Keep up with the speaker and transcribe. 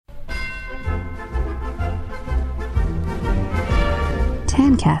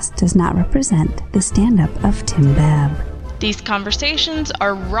TANcast does not represent the stand-up of Tim Babb. These conversations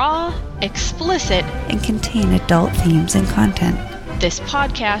are raw, explicit, and contain adult themes and content. This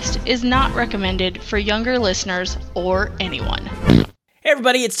podcast is not recommended for younger listeners or anyone. Hey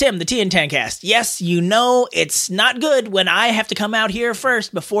everybody, it's Tim, the TANcast. Yes, you know it's not good when I have to come out here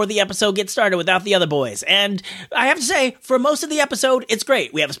first before the episode gets started without the other boys. And I have to say, for most of the episode, it's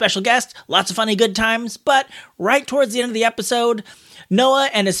great. We have a special guest, lots of funny good times, but right towards the end of the episode, Noah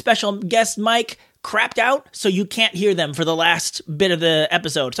and his special guest, Mike, crapped out, so you can't hear them for the last bit of the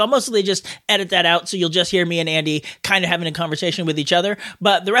episode. So I'll mostly just edit that out, so you'll just hear me and Andy kind of having a conversation with each other.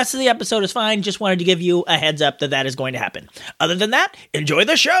 But the rest of the episode is fine. Just wanted to give you a heads up that is going to happen. Other than that, enjoy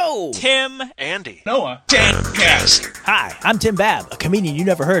the show! Tim, Andy, Noah, TANcast. Hi, I'm Tim Babb, a comedian you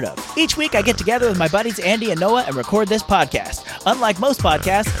never heard of. Each week I get together with my buddies Andy and Noah and record this podcast. Unlike most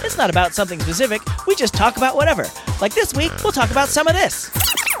podcasts, it's not about something specific. We just talk about whatever. Like this week, we'll talk about some of this.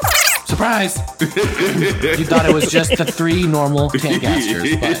 Surprise! You thought it was just the three normal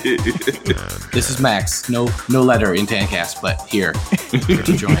TANcasters, but this is Max. No letter in TANcast, but here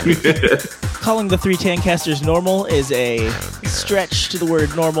to join. Calling the three TANcasters normal is a stretch to the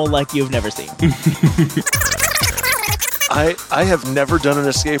word normal like you've never seen. I have never done an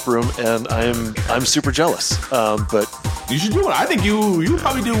escape room, and I'm super jealous. But you should do it. I think you would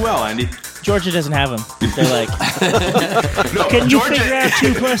probably do well, Andy. Georgia doesn't have them. They're like, no, can you Georgia, figure out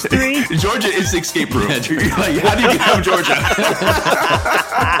 2 plus 3? Georgia is the escape room. Like, how do you get out of Georgia?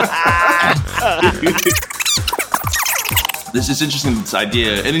 This is interesting, this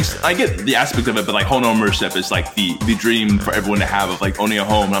idea, and I get the aspect of it, but like home ownership is like the dream for everyone to have of like owning a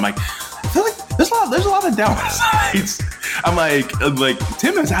home. And I'm like, I feel like there's a lot of downsides. I'm like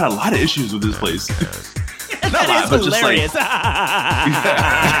Tim has had a lot of issues with this place. Not a lot, but hilarious. Just like.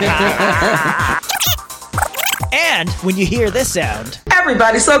 And when you hear this sound,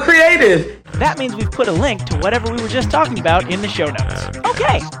 everybody's so creative. That means we've put a link to whatever we were just talking about in the show notes.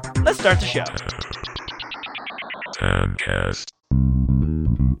 Okay, let's start the show. TANcast.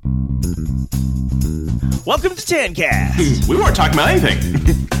 Welcome to TANcast. We weren't talking about anything.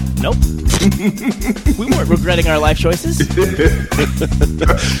 Nope. We weren't regretting our life choices.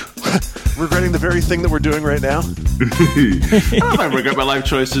 regretting the very thing that we're doing right now. I don't know if I regret my life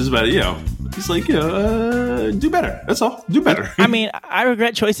choices, but it's like, do better. That's all. Do better. I mean, I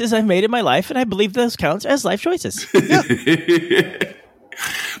regret choices I've made in my life, and I believe those count as life choices. Yeah.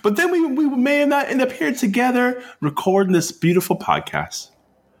 But then we may not end up here together recording this beautiful podcast.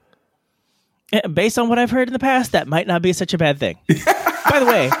 Based on what I've heard in the past, that might not be such a bad thing. By the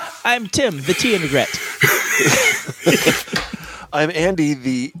way, I'm Tim, the T in regret. I'm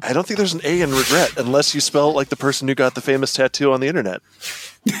Andy, I don't think there's an A in regret unless you spell it like the person who got the famous tattoo on the internet.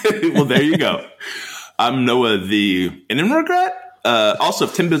 Well, there you go. I'm Noah, the N in regret. Also,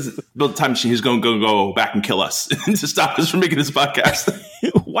 if Tim built a time machine, he's going to go back and kill us to stop us from making this podcast.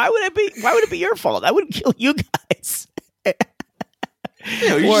 Why would it be your fault? I wouldn't kill you guys.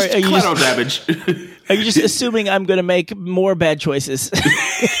 Collateral damage. Are you just assuming I'm going to make more bad choices?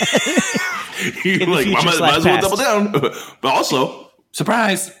 You're like, might as well double down. But also,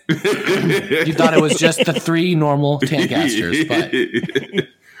 surprise! You thought it was just the three normal TANcasters, but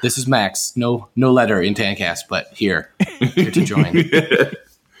this is Max. No letter in TANcast, but here to join.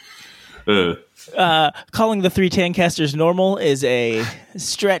 Calling the three TANcasters normal is a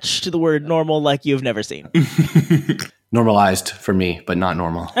stretch to the word normal like you've never seen. Normalized for me, but not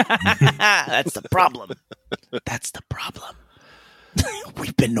normal. That's the problem. That's the problem.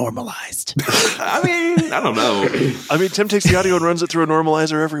 We've been normalized. I mean, I don't know. I mean, Tim takes the audio and runs it through a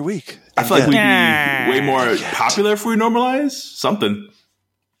normalizer every week. I feel like we'd be way more popular if we normalize something.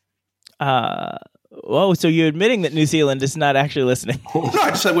 So you're admitting that New Zealand is not actually listening? No, I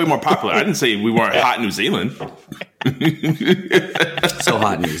just said way more popular. I didn't say we weren't hot in New Zealand. So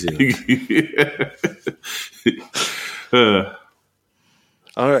hot in New Zealand.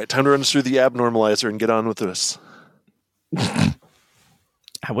 All right, time to run us through the abnormalizer and get on with this.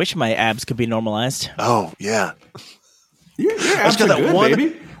 I wish my abs could be normalized. Oh, yeah. Your abs are good,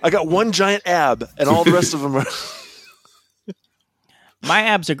 baby. I got one giant ab, and all the rest of them are... My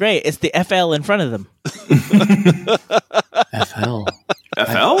abs are great. It's the FL in front of them. FL?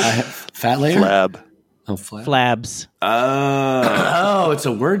 Fat layer? Flab. Oh, flab. Flabs. Oh, it's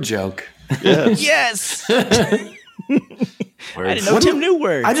a word joke. Yes. I didn't know Tim knew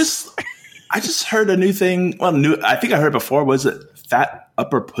words. I just heard a new thing. Well, I think I heard before. Was it fat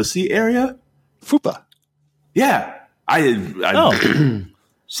upper pussy area? Fupa. Yeah.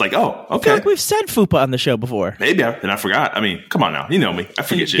 It's like, oh, I feel okay. like we've said FUPA on the show before. Maybe I forgot. I mean, come on now. You know me. I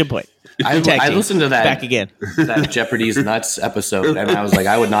forget shit. Good point. I listened to that back again. that Jeopardy's Nuts episode, and I was like,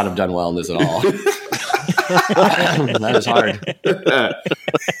 I would not have done well in this at all. That is hard.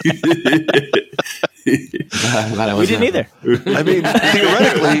 I'm glad I We didn't either. I mean,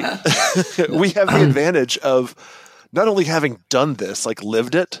 theoretically, we have the advantage of not only having done this, like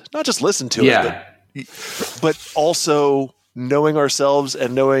lived it, not just listened to it, but also knowing ourselves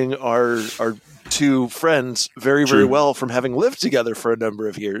and knowing our two friends very, very well from having lived together for a number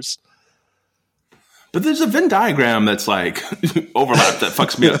of years. But there's a Venn diagram that's like overlap that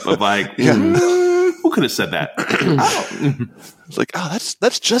fucks me up. Of like, who could have said that? It's like, oh,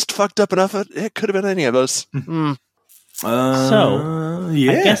 that's just fucked up enough. It could have been any of us. So,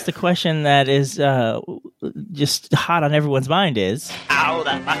 yeah. I guess the question that is just hot on everyone's mind is, How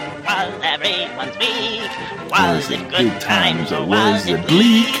the fuck was everyone's week? Was it good times or was it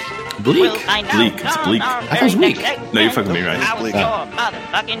bleak? We'll find out Bleak. It's bleak. on our I was very weak. next segment. No, you're fucking me, right? How was your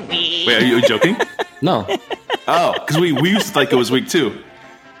motherfucking week? Wait, are you joking? No, Oh, because we used to think it was week 2.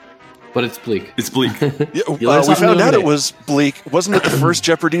 but it's bleak. It's bleak. Yeah, You learn we something found new out every it was bleak. Wasn't it the first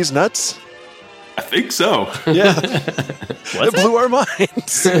Jeopardy's Nuts? I think so. Yeah. It blew our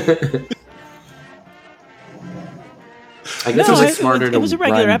minds. I guess no, it's smarter it was a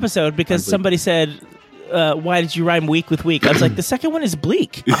regular rhyme episode because bleak. somebody said, why did you rhyme week with week? I was like, the second one is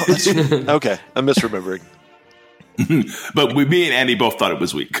bleak. Okay, I'm misremembering. But me and Andy both thought it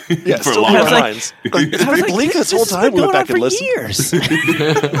was weak Yeah, for a still long blew our was time. like- minds. Like, it's been bleak this whole has time. been We went going back and on listened. for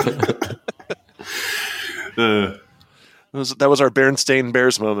years. That was our Berenstain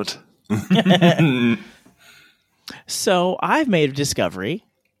Bears moment. So I've made a discovery.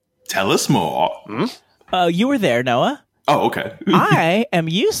 Tell us more. You were there, Noah. Oh, okay. I am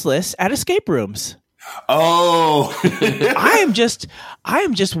useless at escape rooms. Oh. I am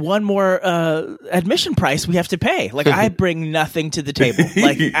just one more admission price we have to pay. Like I bring nothing to the table.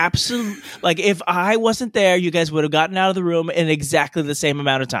 Like absolute. Like if I wasn't there, you guys would have gotten out of the room in exactly the same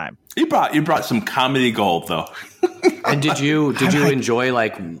amount of time. You brought some comedy gold though. And did you enjoy,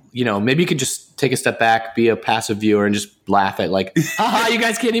 like, you know, maybe you could just take a step back, be a passive viewer, and just laugh at, like, haha, you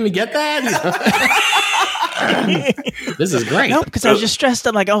guys can't even get that? This is great. No, because I was just stressed.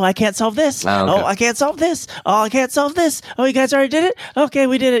 I'm like, oh, I can't solve this. Oh, okay. Oh, I can't solve this. Oh, I can't solve this. Oh, you guys already did it? Okay,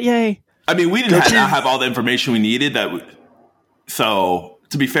 we did it. Yay. I mean, we didn't have all the information we needed. So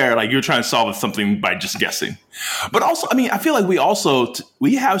to be fair, like you're trying to solve something by just guessing. But also, I mean, I feel like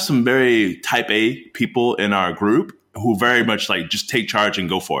we have some very type A people in our group who very much like just take charge and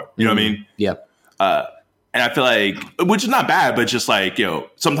go for it. You know what I mean? Yeah. And I feel like, which is not bad, but just like, you know,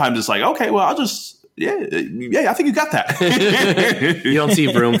 sometimes it's like, okay, well, I'll just, yeah, I think you got that. You don't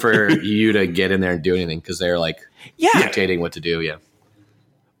see room for you to get in there and do anything because they're, like, dictating what to do. Yeah.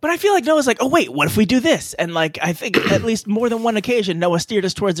 But I feel like Noah's like, oh, wait, what if we do this? And like, I think at least more than one occasion, Noah steered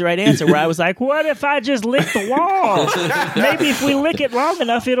us towards the right answer where I was like, what if I just lick the wall? Maybe if we lick it long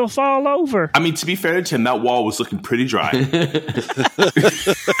enough, it'll fall over. I mean, to be fair to Tim, that wall was looking pretty dry.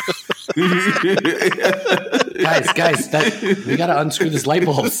 Guys, we gotta unscrew this light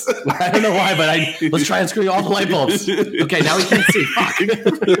bulbs. I don't know why, but let's try and unscrew all the light bulbs. Okay, now we can't see. Fuck.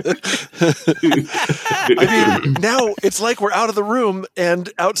 I mean, now it's like we're out of the room and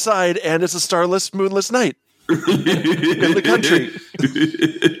outside, and it's a starless, moonless night in the country.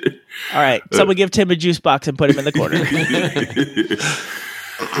 All right, someone give Tim a juice box and put him in the corner.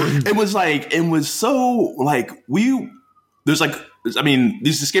 It was so like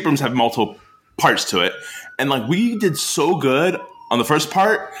these escape rooms have multiple parts to it, and like we did so good on the first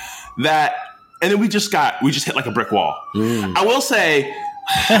part and then we just hit like a brick wall. I will say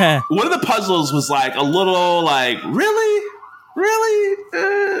one of the puzzles was like a little like really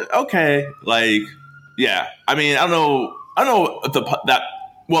okay, like yeah, I mean I don't know if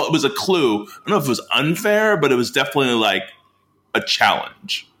it was a clue. I don't know if it was unfair, but it was definitely like a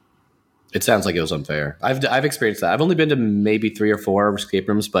challenge. It sounds like it was unfair. I've experienced that. I've only been to maybe 3 or 4 escape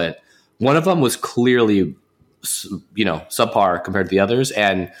rooms, but one of them was clearly, you know, subpar compared to the others.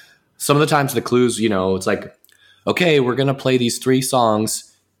 And some of the times the clues, you know, it's like, okay, we're going to play these 3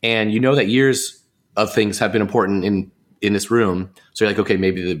 songs. And you know that years of things have been important in this room. So you're like, okay,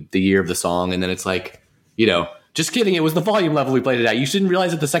 maybe the year of the song. And then it's like, you know, just kidding. It was the volume level we played it at. You shouldn't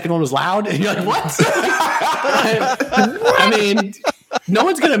realize that the second one was loud. And you're like, what? I mean, no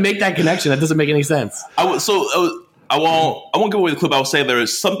one's going to make that connection. That doesn't make any sense. I won't give away the clip. I will say there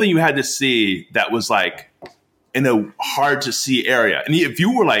is something you had to see that was like in a hard to see area. And if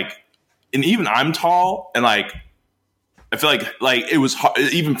you were like, and even I'm tall and like, I feel like it was hard,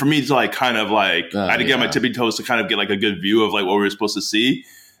 even for me to like kind of like, I had to get on my tippy toes to kind of get like a good view of like what we were supposed to see.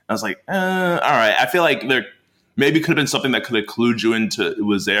 I was like, all right. I feel like there maybe could have been something that could have clued you into it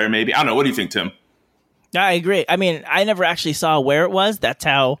was there. Maybe I don't know. What do you think, Tim? I agree. I mean, I never actually saw where it was. That's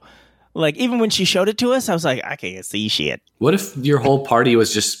how, like, even when she showed it to us, I was like, I can't see shit. What if your whole party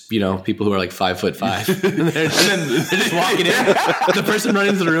was just, people who are like 5'5"? they're just walking in. The person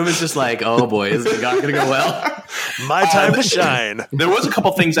running into the room is just like, oh boy, this is not going to go well. My time to shine. There was a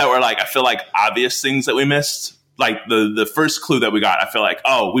couple things that were like, I feel like obvious things that we missed. Like the first clue that we got, I feel like,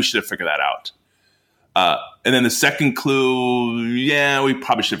 oh, we should have figured that out. And then the second clue, yeah, we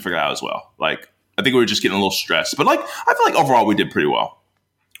probably should figure it out as well. Like, I think we were just getting a little stressed. But, like, I feel like overall we did pretty well.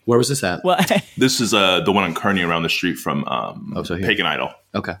 Where was this at? Well, this is the one on Kearney around the street from Pagan Idol.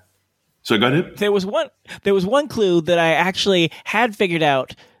 Okay. So go ahead. There was one clue that I actually had figured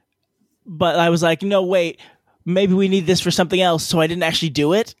out, but I was like, no, wait, maybe we need this for something else, so I didn't actually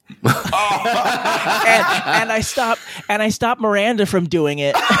do it. and I stopped Miranda from doing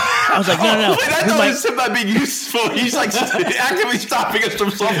it. I was like, no. Wait, I thought it was him not being useful. He's like actively stopping us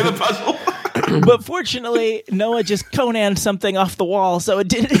from solving the puzzle. But fortunately, Noah just Conan something off the wall, so it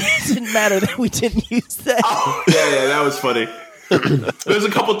didn't matter that we didn't use that. Oh, yeah, that was funny. There's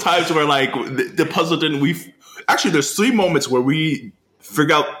a couple times where like the puzzle didn't. Actually, there's 3 moments where we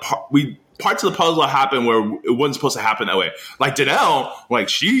figure out parts of the puzzle happen where it wasn't supposed to happen that way. Like Danelle, like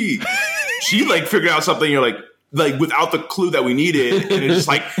she like figured out something. You're like without the clue that we needed, and it just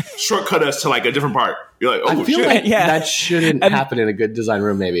like shortcut us to like a different part. You're like, oh, I feel shit. like that shouldn't happen in a good design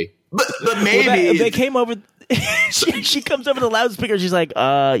room, maybe. But maybe they came over. she comes over the loudspeaker. She's like,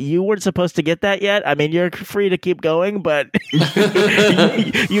 you weren't supposed to get that yet. I mean, you're free to keep going, but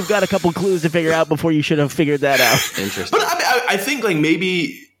you've got a couple clues to figure out before you should have figured that out. Interesting. But I think like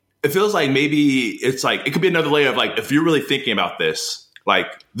maybe it feels like maybe it's like it could be another layer of like if you're really thinking about this, like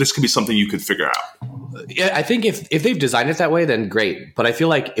this could be something you could figure out. Yeah, I think if they've designed it that way, then great. But I feel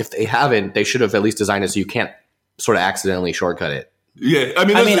like if they haven't, they should have at least designed it so you can't sort of accidentally shortcut it. Yeah, I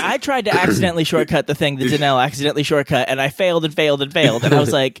mean, I tried to accidentally shortcut the thing that Danelle accidentally shortcut, and I failed. And I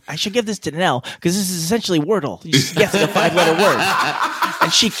was like, I should give this to Danelle because this is essentially Wordle. You just guess a 5-letter word,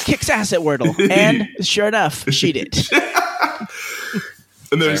 and she kicks ass at Wordle. And sure enough, she did.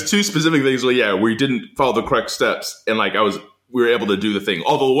 And there's 2 specific things where we didn't follow the correct steps, and like we were able to do the thing.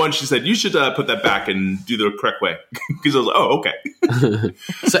 Although one, she said, you should put that back and do the correct way. Because I was like, oh, okay.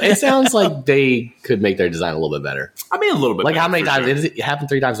 So it sounds like they could make their design a little bit better. I mean, a little bit like better. How many times? Sure. It happened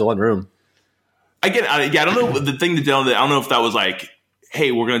 3 times in one room. I don't know. The thing that I don't know if that was like,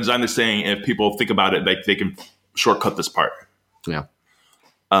 hey, we're going to design this thing. And if people think about it, like they can shortcut this part. Yeah.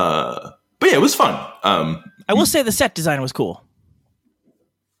 But yeah, it was fun. I will say the set design was cool.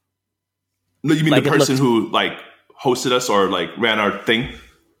 No, you mean like the person who like hosted us or like ran our thing?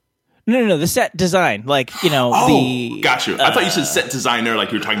 No, the set design, like, got you. I thought you said set designer,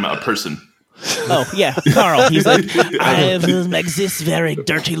 like you were talking about a person. Oh yeah, Carl. He's like, I will make this very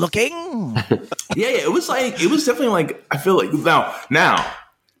dirty looking. Yeah. It was definitely like I feel like now.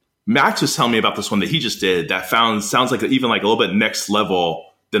 Max was telling me about this one that he just did. That sounds like even like a little bit next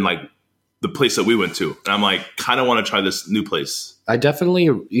level than like the place that we went to, and I'm like kind of want to try this new place. I definitely,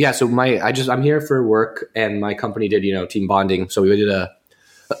 yeah. So I'm here for work, and my company did team bonding. So we did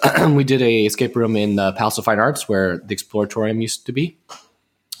a escape room in the Palace of Fine Arts where the Exploratorium used to be,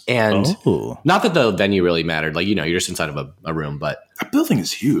 and not that the venue really mattered. Like you're just inside of a room, but that building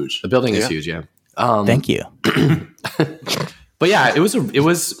is huge. The building is huge, yeah. Thank you. But yeah, it was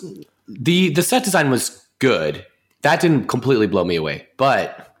the set design was good. That didn't completely blow me away,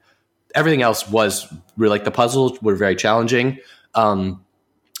 but everything else was really, like, the puzzles were very challenging. A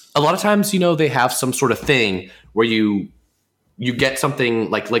lot of times, they have some sort of thing where you get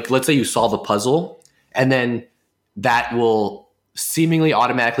something like let's say you solve a puzzle, and then that will seemingly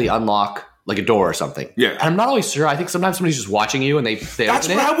automatically unlock like a door or something. Yeah, and I'm not always sure. I think sometimes somebody's just watching you, and they that's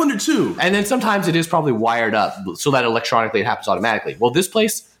what I wonder too. And then sometimes it is probably wired up so that electronically it happens automatically. Well, this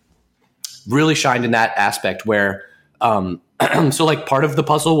place really shined in that aspect where, so like part of the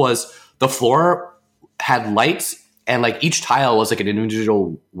puzzle was the floor had lights. And like each tile was like an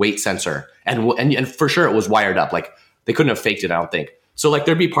individual weight sensor, and for sure it was wired up. Like they couldn't have faked it, I don't think. So like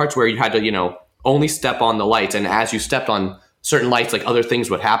there'd be parts where you had to only step on the lights, and as you stepped on certain lights, like other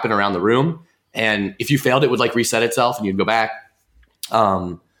things would happen around the room. And if you failed, it would like reset itself, and you'd go back.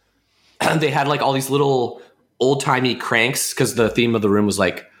 They had like all these little old timey cranks because the theme of the room was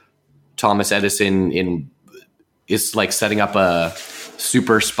like Thomas Edison is like setting up a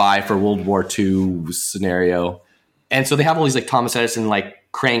super spy for World War II scenario. And so they have all these like Thomas Edison like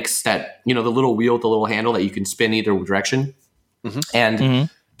cranks that, the little wheel with the little handle that you can spin either direction. Mm-hmm. And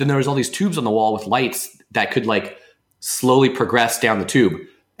then there was all these tubes on the wall with lights that could like slowly progress down the tube.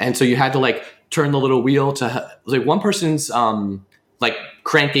 And so you had to like turn the little wheel to like one person's like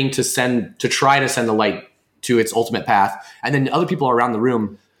cranking to try to send the light to its ultimate path. And then other people around the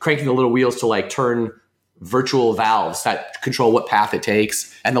room cranking the little wheels to like turn virtual valves that control what path it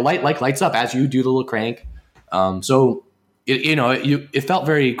takes. And the light like lights up as you do the little crank. So it felt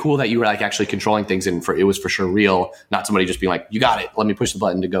very cool that you were like actually controlling things, and it was for sure real, not somebody just being like, you got it, let me push the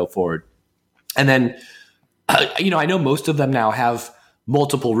button to go forward. And then, I know most of them now have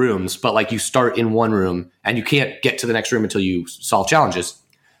multiple rooms, but like you start in one room and you can't get to the next room until you solve challenges.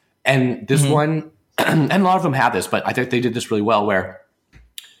 And this one, and a lot of them have this, but I think they did this really well, where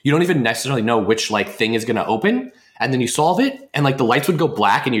you don't even necessarily know which like thing is going to open. And then you solve it, and like the lights would go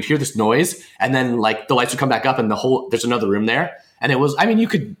black, and you'd hear this noise, and then like the lights would come back up, and there's another room there. And it was, you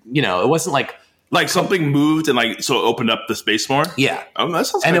could, it wasn't like something moved and like so it opened up the space more. Yeah, that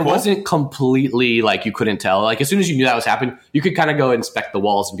sounds. And it cool. wasn't completely like you couldn't tell. Like as soon as you knew that was happening, you could kind of go inspect the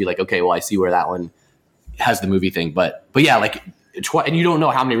walls and be like, okay, well I see where that one has the movie thing, but yeah, like. And you don't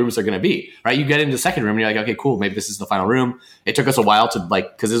know how many rooms are going to be, right? You get into the second room and you're like, okay, cool. Maybe this is the final room. It took us a while to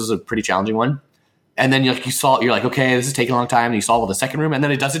like, cause this was a pretty challenging one. And then you're like, okay, this is taking a long time. And you solve the second room, and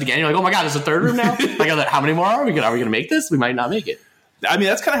then it does it again. You're like, oh my God, there's a third room now. Like, how many more are we going to make this? We might not make it.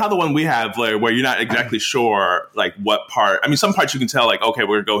 That's kind of how the one we have, like, where you're not exactly sure, like what part, some parts you can tell like, okay,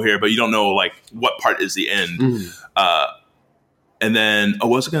 we're going to go here, but you don't know like what part is the end. And then, so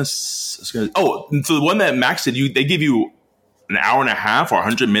the one that Max did, they give you an hour and a half or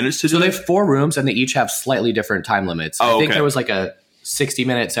 100 minutes to do. So they have 4 rooms, and they each have slightly different time limits. I think there was like a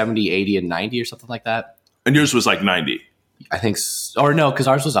 60-minute, 70, 80, and 90 or something like that. And yours was like 90. I think, or no, because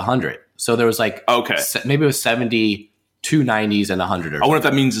ours was 100. So there was like, maybe it was 70, 2 90s, and 100. I wonder if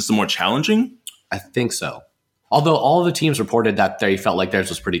that means it's more challenging. I think so. Although all the teams reported that they felt like theirs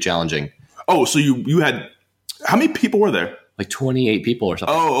was pretty challenging. Oh, so you had, how many people were there? Like 28 people or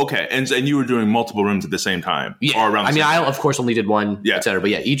something. Oh, okay. And you were doing multiple rooms at the same time? Yeah. Or around the same I, of course, only did one, et cetera. But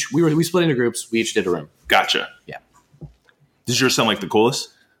yeah, we split into groups. We each did a room. Gotcha. Yeah. Does yours sound like the coolest?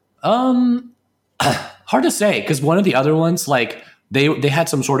 Hard to say, because one of the other ones, like, they had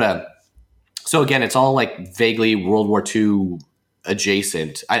some sort of... So again, it's all like vaguely World War II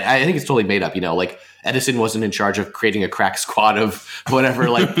adjacent. I think it's totally made up, like Edison wasn't in charge of creating a crack squad of whatever,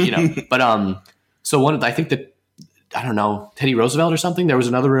 like, But so one of I think that, I don't know, Teddy Roosevelt or something, there was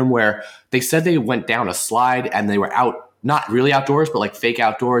another room where they said they went down a slide and they were out, not really outdoors, but like fake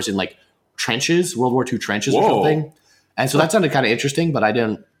outdoors in like trenches, World War II trenches or something. And so that sounded kind of interesting, but I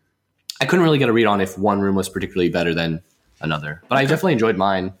couldn't really get a read on if one room was particularly better than another. But I definitely enjoyed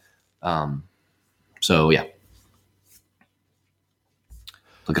mine. So yeah.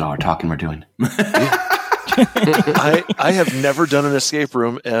 Look at all our talking we're doing. I have never done an escape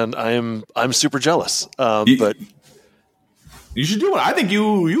room, and I'm super jealous. But you should do one. I think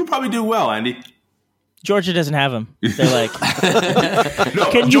you probably do well, Andy. Georgia doesn't have them. They're like, no,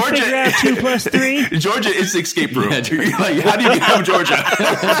 can you Georgia, figure out 2 + 3? Georgia is the escape room. Like, how do you become Georgia?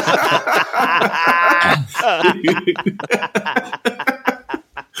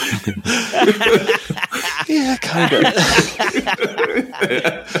 Yeah, kind of.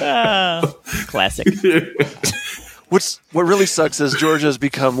 Classic. What really sucks is Georgia has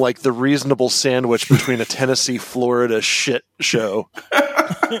become like the reasonable sandwich between a Tennessee, Florida shit show.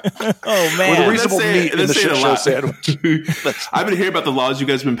 Oh man, or the reasonable meat in the shit show sandwich. I've been hearing about the laws you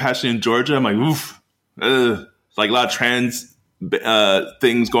guys have been passing in Georgia. I'm like, oof, like a lot of trans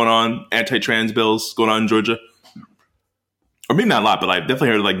things going on, anti-trans bills going on in Georgia. Or maybe not a lot, but I've definitely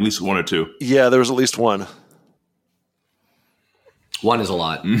heard like at least 1 or 2. Yeah, there was at least 1. 1 is a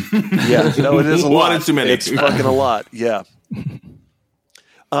lot. Yeah, no, it is a lot. 1 is too many. It's fucking a lot. Yeah.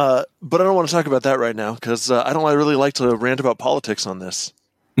 But I don't want to talk about that right now because I don't really like to rant about politics on this.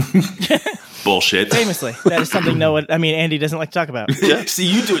 Bullshit. Famously, that is something Andy doesn't like to talk about. Yeah. See,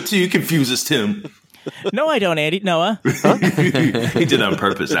 you do it too. You confuse us, Tim. No, I don't, Andy. Noah. Huh? He did it on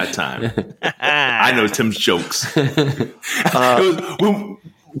purpose that time. I know Tim's jokes.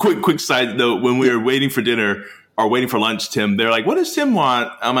 Quick side note: when we were waiting for dinner or waiting for lunch, Tim, they're like, "What does Tim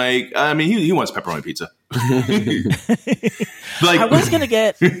want?" I'm like, he wants pepperoni pizza. Like, I was gonna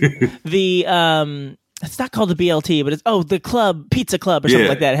get the it's not called the BLT, but it's the pizza club or something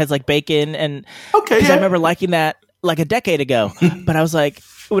like that. It has like bacon and I remember liking that like a decade ago. But I was like,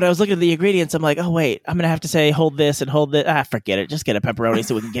 when I was looking at the ingredients, I'm like, oh wait, I'm gonna have to say hold this and hold this. Forget it. Just get a pepperoni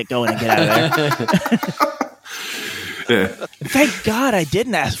so we can get going and get out of there. Thank God I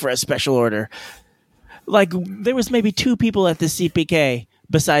didn't ask for a special order. Like there was maybe 2 people at the CPK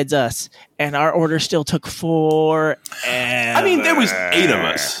besides us, and our order still took 4. There was 8 of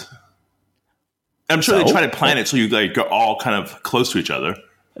us. I'm sure they try to plan it so you like are all kind of close to each other.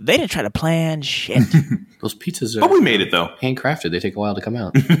 They didn't try to plan shit. Those pizzas are. But we made it though. Handcrafted. They take a while to come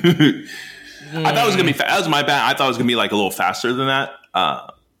out. I thought it was gonna be. That was my bad. I thought it was gonna be like a little faster than that.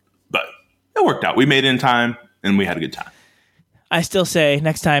 But it worked out. We made it in time, and we had a good time. I still say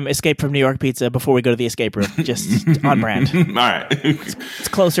next time, escape from New York pizza before we go to the escape room. Just on brand. All right. It's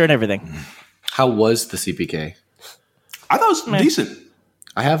closer and everything. How was the CPK? I thought it was decent.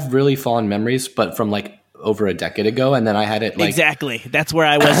 I have really fond memories, but from like over a decade ago, and then I had it like exactly. That's where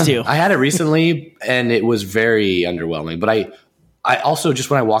I was too. I had it recently, and it was very underwhelming. But I also just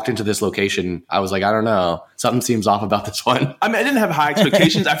when I walked into this location, I was like, I don't know, something seems off about this one. I mean, I didn't have high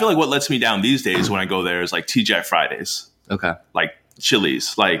expectations. I feel like what lets me down these days when I go there is like TGI Fridays. Okay. Like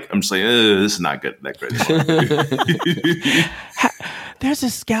Chili's. Like I'm just like, this is not good. That great. There's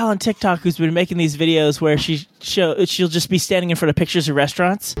this gal on TikTok who's been making these videos where she'll just be standing in front of pictures of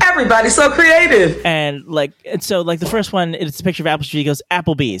restaurants. Everybody's so creative. And so the first one, it's a picture of Applebee's. He goes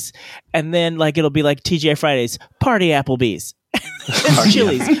Applebee's, and then like it'll be like TGI Fridays, party Applebee's,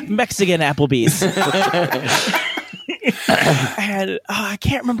 Chili's, Mexican Applebee's, and I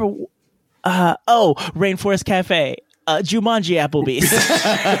can't remember. Rainforest Cafe. Jumanji Applebee's.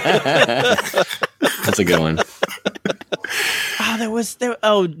 That's a good one.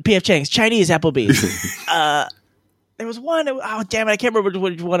 PF Chang's Chinese Applebee's. There was one. Oh damn it! I can't remember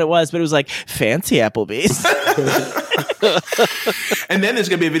which one it was, but it was like fancy Applebee's. And then there's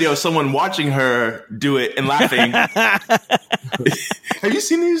gonna be a video of someone watching her do it and laughing. Have you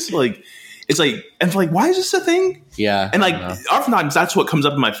seen these? Like, it's like, and like, why is this a thing? Yeah. And like, oftentimes that's what comes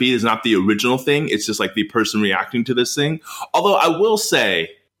up in my feed is not the original thing. It's just like the person reacting to this thing. Although I will say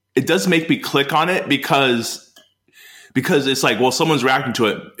it does make me click on it because it's like, well, someone's reacting to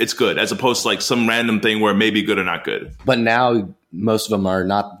it. It's good, as opposed to like some random thing where it may be good or not good. But now most of them are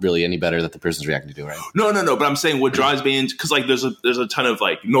not really any better that the person's reacting to, right? No. But I'm saying what drives me into, because like there's a ton of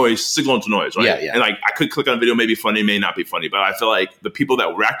like noise, signal to noise, right? Yeah. And like I could click on a video, may be funny, may not be funny, but I feel like the people that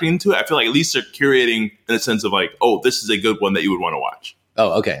were reacting to it, I feel like at least they're curating in a sense of like, oh, this is a good one that you would want to watch.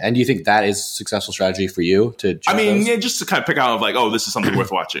 Oh, okay. And do you think that is a successful strategy for you to? Yeah, just to kind of pick out of like, oh, this is something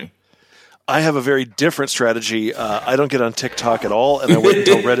worth watching. I have a very different strategy. I don't get on TikTok at all, and I wait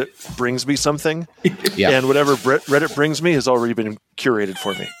until Reddit brings me something. Yeah. And whatever Reddit brings me has already been curated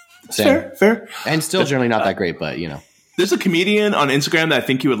for me. Same. Fair. And still generally not that great, but you know. There's a comedian on Instagram that I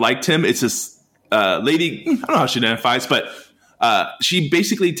think you would like, Tim. It's this lady, I don't know how she identifies, but she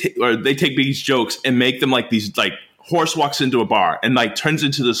basically, they take these jokes and make them like these, like, horse walks into a bar and like turns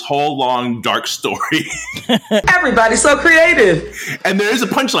into this whole long dark story. Everybody's so creative. And there is a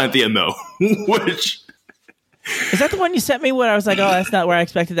punchline at the end though, which is that the one you sent me where I was like, oh, that's not where I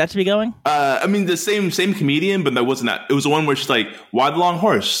expected that to be going? I mean, the same comedian, but that wasn't that. It was the one where she's like, why the long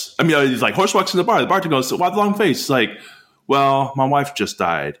horse? I mean, it's like horse walks in the bar. The bartender goes, why the long face? It's like, well, my wife just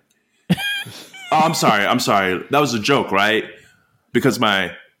died. I'm sorry. That was a joke, right? Because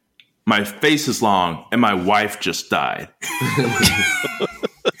my face is long and my wife just died.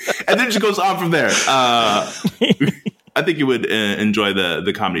 And then it just goes on from there. I think you would enjoy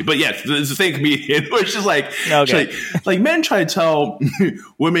the comedy. But yes, it's the same comedian where it's just like, okay. like men try to tell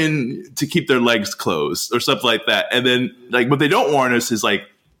women to keep their legs closed or stuff like that. And then like what they don't warn us is like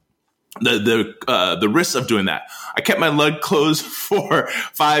the risks of doing that. I kept my leg closed for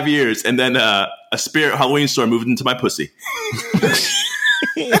 5 years and then a spirit Halloween store moved into my pussy.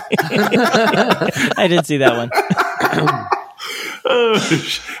 I did see that one.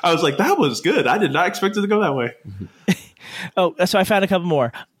 I was like, that was good. I did not expect it to go that way. Oh, so I found a couple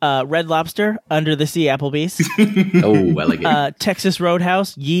more. Red Lobster, Under the Sea Applebee's. Oh, I like it. Texas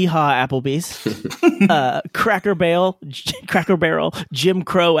Roadhouse, Yeehaw Applebee's. Cracker Barrel, Jim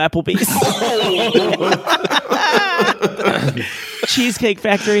Crow Applebee's. Cheesecake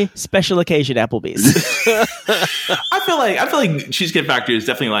Factory, Special Occasion Applebee's. I feel like Cheesecake Factory is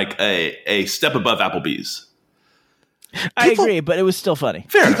definitely like a step above Applebee's. I agree, but it was still funny.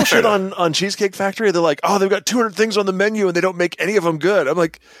 People shit on Cheesecake Factory. They're like, oh, they've got 200 things on the menu and they don't make any of them good. I'm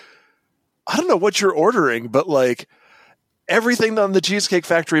like, I don't know what you're ordering, but like everything on the Cheesecake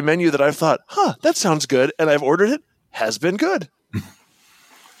Factory menu that I've thought, that sounds good, and I've ordered it, has been good.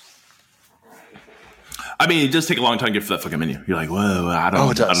 I mean, it does take a long time to get for that fucking menu. You're like, whoa, I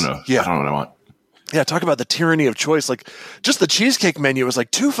don't know. Yeah. I don't know what I want. Yeah, talk about the tyranny of choice. Like, just the cheesecake menu was like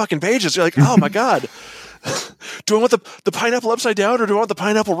 2 fucking pages. You're like, oh my God. Do I want the pineapple upside down or do I want the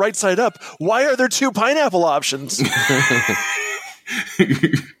pineapple right side up? Why are there 2 pineapple options?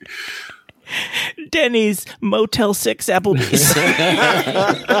 Denny's, Motel 6 Applebee's.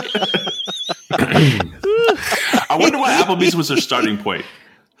 I wonder why Applebee's was their starting point.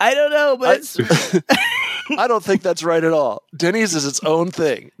 I don't know, but I don't think that's right at all. Denny's is its own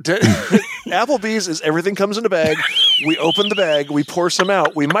thing. Applebee's is everything comes in a bag. We open the bag, we pour some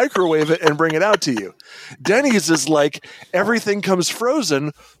out, we microwave it, and bring it out to you. Denny's is like everything comes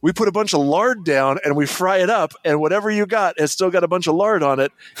frozen. We put a bunch of lard down and we fry it up, and whatever you got has still got a bunch of lard on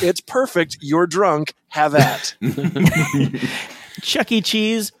it. It's perfect. You're drunk. Have at. Chuck E.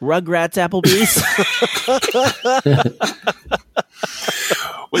 Cheese, Rugrats, Applebee's.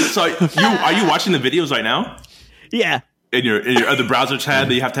 Wait, so are you watching the videos right now? Yeah. In your other browser tab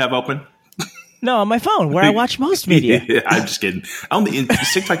that you have to have open? No, on my phone, where I watch most media. Yeah, I'm just kidding. I don't think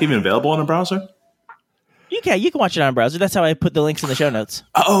is TikTok even available on a browser? You can watch it on a browser. That's how I put the links in the show notes.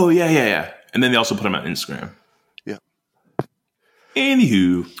 Oh, yeah. And then they also put them on Instagram. Yeah.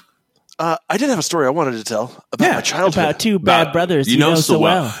 Anywho. I did have a story I wanted to tell about my childhood. About two bad brothers you know so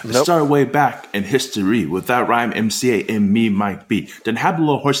well. It started way back in history with that rhyme MCA and me, Mike B. Then had a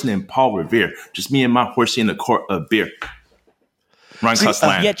little horse named Paul Revere. Just me and my horsey in a quart of beer. Ryan Cuss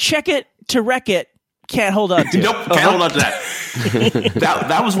Land. Yeah, check it to wreck it. Can't hold on to it. Nope, can't hold on to that.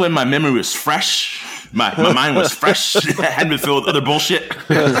 that was when my memory was fresh. My mind was fresh. It hadn't been filled with other bullshit.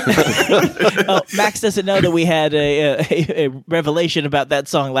 Max doesn't know that we had a revelation about that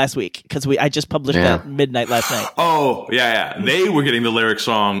song last week because I just published that midnight last night. Oh, yeah. They were getting the lyric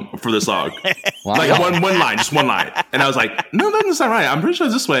song for the song. Wow. Like one line, just one line. And I was like, no, that's not right. I'm pretty sure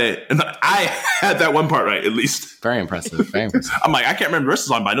it's this way. And I had that one part right, at least. Very impressive. I'm like, I can't remember the rest of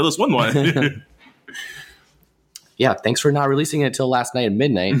the song, but I know this one. Yeah, thanks for not releasing it until last night at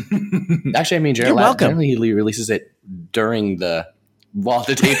midnight. Actually, I mean, Jared, you're welcome. Generally he releases it during the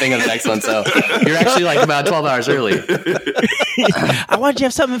taping of the next one, so you're actually like about 12 hours early. I wanted you to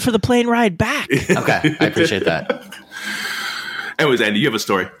have something for the plane ride back. Okay, I appreciate that. Anyways, Andy, you have a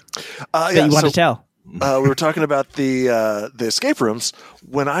story that you want to tell. We were talking about the escape rooms.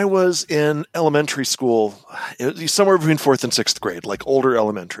 When I was in elementary school, it was somewhere between 4th and 6th grade, like older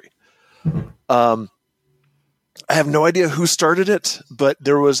elementary. I have no idea who started it, but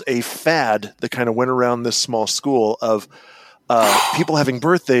there was a fad that kind of went around this small school of people having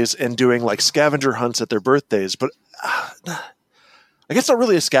birthdays and doing like scavenger hunts at their birthdays. But I guess not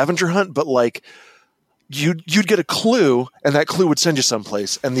really a scavenger hunt, but like you'd get a clue, and that clue would send you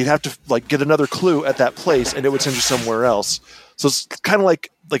someplace, and you'd have to like get another clue at that place, and it would send you somewhere else. So it's kind of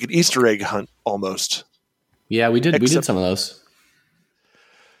like an Easter egg hunt almost. Yeah, we did some of those.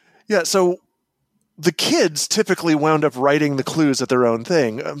 Yeah, so the kids typically wound up writing the clues at their own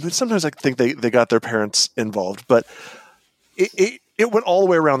thing. Sometimes I think they got their parents involved, but it went all the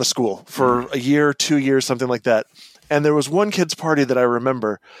way around the school for a year, 2 years, something like that. And there was one kid's party that I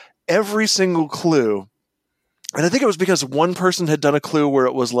remember. Every single clue, and I think it was because one person had done a clue where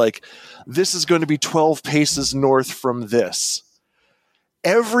it was like, this is going to be 12 paces north from this.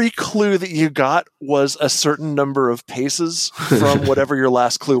 Every clue that you got was a certain number of paces from whatever your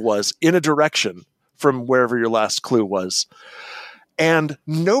last clue was, in a direction from wherever your last clue was. And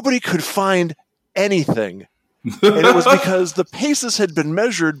nobody could find anything. And it was because the paces had been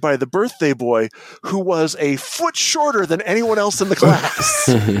measured by the birthday boy, who was a foot shorter than anyone else in the class.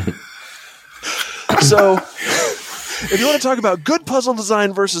 So if you want to talk about good puzzle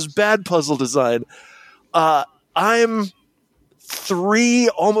design versus bad puzzle design, I'm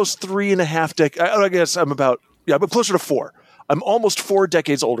almost 3.5 decades. I guess I'm closer to 4. I'm almost 4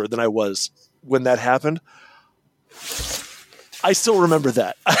 decades older than I was when that happened. I still remember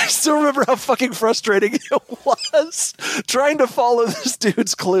that. I still remember how fucking frustrating it was trying to follow this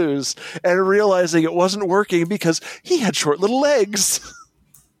dude's clues and realizing it wasn't working because he had short little legs.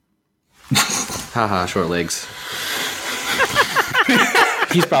 Haha, short legs.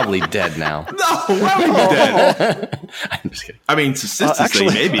 He's probably dead now. No, why would he be dead? I'm just kidding. I mean, statistically,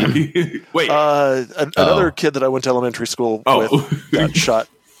 maybe. Wait. Another kid that I went to elementary school with got shot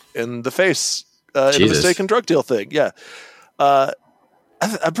in the face in a mistaken drug deal thing. Yeah.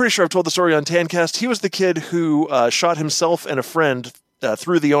 I'm pretty sure I've told the story on TANcast. He was the kid who shot himself and a friend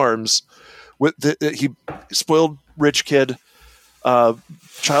through the arms. He spoiled rich kid,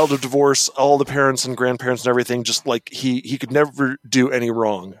 child of divorce, all the parents and grandparents and everything. Just like he could never do any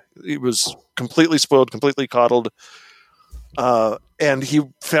wrong. He was completely spoiled, completely coddled. And he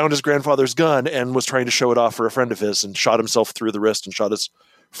found his grandfather's gun and was trying to show it off for a friend of his, and shot himself through the wrist and shot his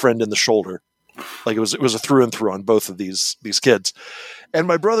friend in the shoulder. Like it was a through and through on both of these kids. And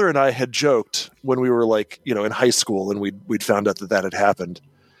my brother and I had joked when we were in high school and we'd found out that had happened.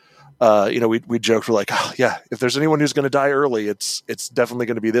 We joked, we're like, oh, yeah, if there's anyone who's going to die early, it's definitely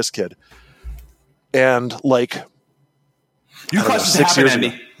going to be this kid. And you caused it to happen,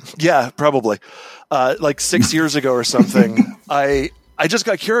 Andy. Yeah, probably. 6 years ago or something, I I just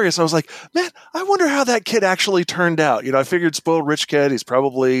got curious. I was like, man, I wonder how that kid actually turned out. I figured spoiled rich kid. He's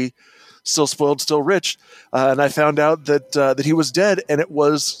probably still spoiled, still rich. And I found out that he was dead, and it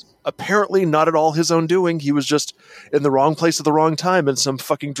was apparently not at all his own doing. He was just in the wrong place at the wrong time, and some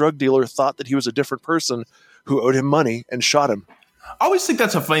fucking drug dealer thought that he was a different person who owed him money and shot him. I always think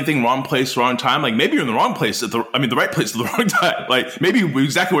that's a funny thing, wrong place, wrong time. Like, maybe you're in the wrong place the right place at the wrong time. Like, maybe you were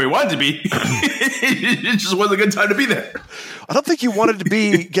exactly where you wanted to be. It just wasn't a good time to be there. I don't think you wanted to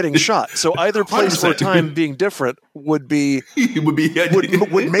be getting shot. So either place 100%. Or time being different would make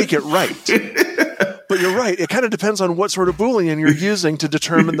it right. But you're right. It kind of depends on what sort of Boolean you're using to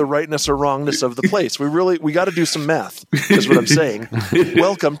determine the rightness or wrongness of the place. We got to do some math, is what I'm saying.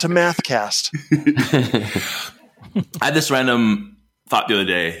 Welcome to TANcast. I had this random thought the other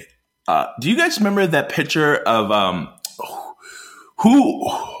day. Do you guys remember that picture of who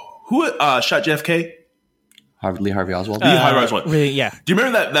shot JFK? Lee Harvey Oswald. Lee Harvey Oswald. Really, yeah. Do you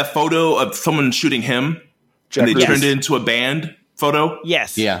remember that photo of someone shooting him? And they turned it into a band photo?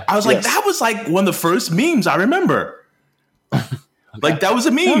 Yes. Yeah. I was like, that was like one of the first memes I remember. Okay. Like, that was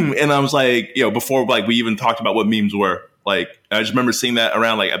a meme. And I was like, before like we even talked about what memes were. Like, I just remember seeing that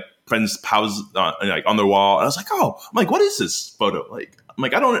around like a friend's house, like on their wall. And I was like, I'm like, what is this photo? Like, I'm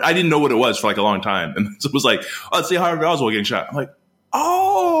like, I didn't know what it was for like a long time. And so it was like, let's see Harvey Oswald getting shot. I'm like,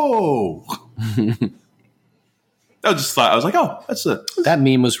 oh. I just thought, I was like, that's it. That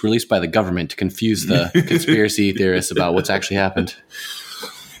meme was released by the government to confuse the conspiracy theorists about what's actually happened.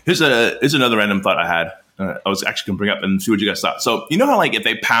 Here's another random thought I had. I was actually going to bring up and see what you guys thought. So, you know how like if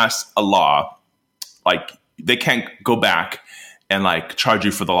they pass a law, like they can't go back and like charge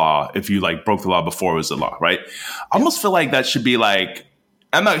you for the law if you like broke the law before it was the law, right? I almost feel like that should be like,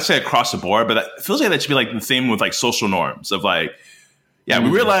 I'm not going to say across the board, but it feels like that should be like the same with like social norms of like, we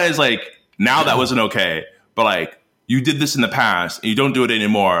realize like now that wasn't okay, but like you did this in the past and you don't do it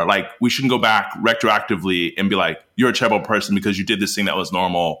anymore. Like we shouldn't go back retroactively and be like, you're a terrible person because you did this thing that was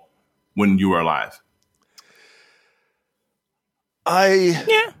normal when you were alive. I'm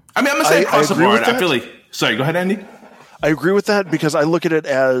not saying across the board. I feel like, sorry, go ahead, Andy. I agree with that because I look at it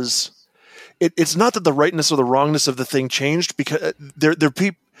as it's not that the rightness or the wrongness of the thing changed, because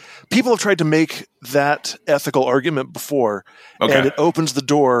people have tried to make that ethical argument before, and it opens the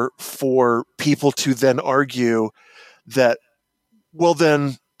door for people to then argue that, well,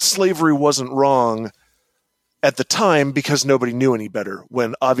 then slavery wasn't wrong at the time because nobody knew any better,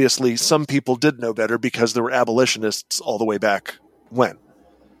 when obviously some people did know better because there were abolitionists all the way back when.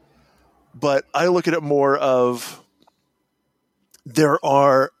 But I look at it more of there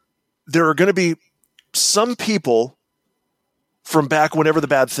are going to be some people from back whenever the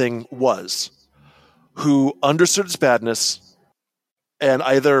bad thing was who understood its badness and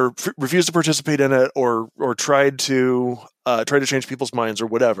either refused to participate in it or tried to change people's minds or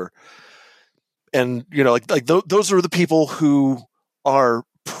whatever. And those are the people who are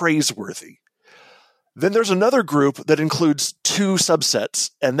praiseworthy. Then there's another group that includes two subsets,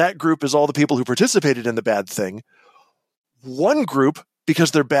 and that group is all the people who participated in the bad thing. One group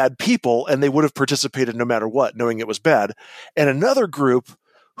because they're bad people and they would have participated no matter what, knowing it was bad. And another group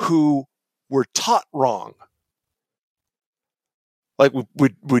who were taught wrong. Like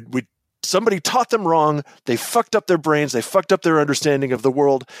somebody taught them wrong. They fucked up their brains. They fucked up their understanding of the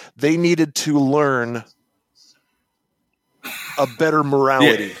world. They needed to learn a better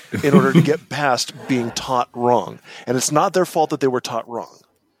morality in order to get past being taught wrong. And it's not their fault that they were taught wrong.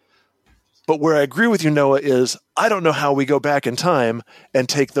 But where I agree with you, Noah, is I don't know how we go back in time and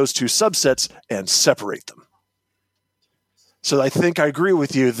take those two subsets and separate them. So I think I agree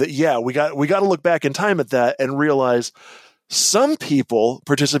with you that, we got to look back in time at that and realize some people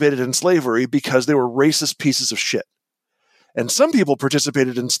participated in slavery because they were racist pieces of shit. And some people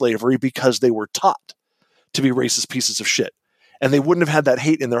participated in slavery because they were taught to be racist pieces of shit. And they wouldn't have had that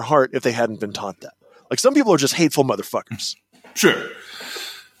hate in their heart if they hadn't been taught that. Like, some people are just hateful motherfuckers. Sure.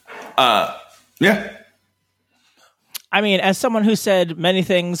 Yeah. I mean, as someone who said many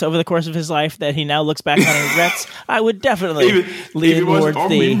things over the course of his life that he now looks back on and regrets, I would definitely lean towards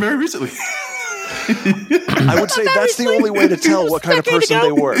the... very recently. I would say that's the only way to tell what kind of person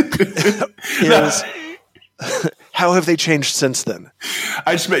they were. How have they changed since then?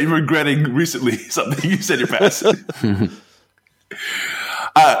 I just meant you regretting recently something you said in your past.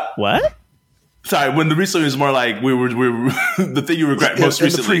 What? Sorry, when the recently was more like we were the thing you regret most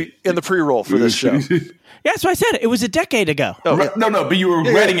recently. In the pre-roll for this show. Yeah, that's what I said. It was a decade ago. No, but you were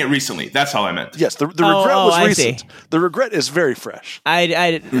regretting it recently. That's all I meant. Yes, the regret was recent. The regret is very fresh.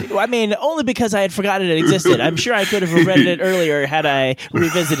 I mean, only because I had forgotten it existed. I'm sure I could have regretted it earlier had I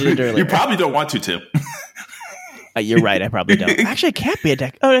revisited it earlier. You probably don't want to, Tim. You're right. I probably don't. Actually, it can't be a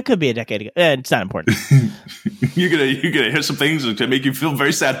decade. Oh, it could be a decade ago. It's not important. You're gonna hear some things that make you feel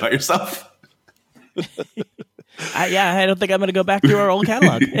very sad about yourself. I don't think I'm going to go back through our old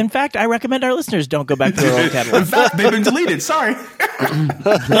catalog. In fact, I recommend our listeners don't go back through our old catalog. In fact, they've been deleted. Sorry.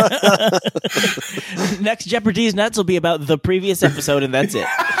 Next Jeopardy's Nuts will be about the previous episode, and that's it.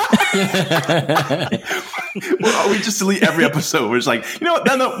 Well, we just delete every episode. We're just like, you know what?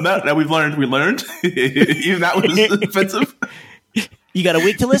 No, we learned. Even that was offensive. You got a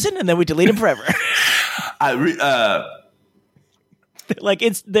week to listen, and then we delete them forever.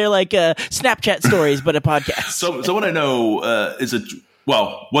 They're like Snapchat stories, but a podcast. So what I know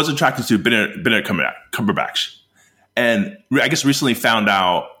was attracted to Benedict Cumberbatch, and I guess recently found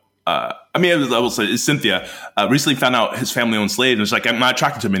out. I will say it's Cynthia. Recently found out his family owned slaves, and it's like I'm not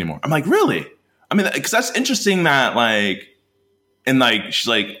attracted to him anymore. I'm like, really? I mean, because that's interesting. That she's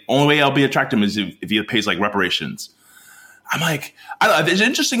like, only way I'll be attracted to him is if he pays like reparations. I'm like, I don't know. It's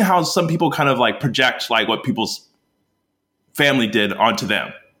interesting how some people kind of like project like what people's family did onto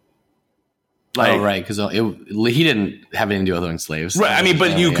them. Like, right, because he didn't have anything to do with owning slaves. Right, I mean,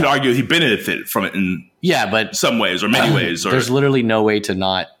 but you could argue he benefited from it in but some ways or many ways. There's literally no way to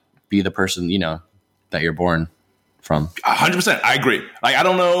not be the person, that you're born from. 100%, I agree. Like, I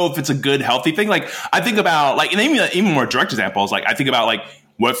don't know if it's a good, healthy thing. Like, I think about, like, and even more direct examples, like, I think about, like,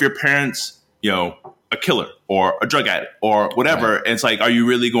 what if your parents, a killer or a drug addict or whatever, and it's like, are you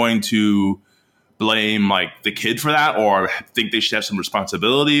really going to blame like the kid for that, or think they should have some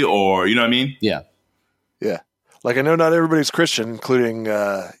responsibility, or you know what I mean? Yeah. Like, I know not everybody's Christian, including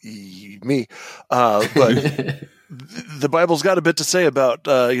me, but the Bible's got a bit to say about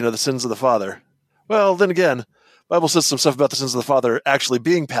the sins of the father. Well, then again, Bible says some stuff about the sins of the father actually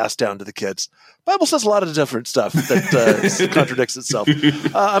being passed down to the kids. Bible says a lot of different stuff that contradicts itself.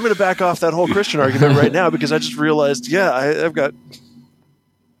 I'm going to back off that whole Christian argument right now because I just realized, I got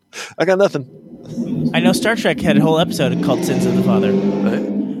nothing. I know Star Trek had a whole episode called Sins of the Father. Right?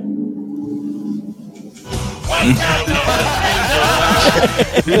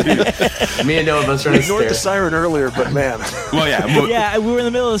 Me and Noah both trying to ignored the siren earlier, but man. Well, yeah. Yeah, we were in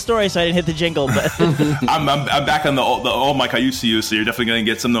the middle of the story, so I didn't hit the jingle. But I'm back on the old mic I used to use, so you're definitely going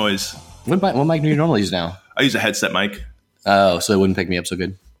to get some noise. What mic do you normally use now? I use a headset mic. Oh, so it wouldn't pick me up so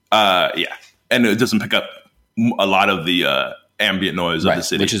good? Yeah. And it doesn't pick up a lot of the ambient noise of the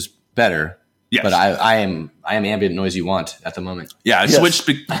city. Which is better. Yes. But I am ambient noise you want at the moment. Yeah, I switched.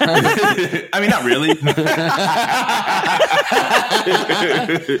 I mean, not really.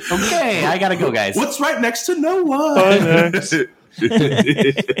 Okay, I gotta go, guys. What's right next to no one?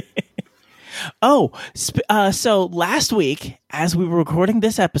 So last week, as we were recording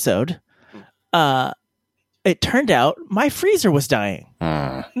this episode, it turned out my freezer was dying.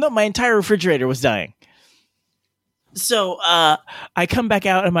 No, my entire refrigerator was dying. So I come back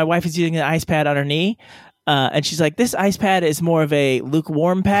out and my wife is using an ice pad on her knee. And she's like, this ice pad is more of a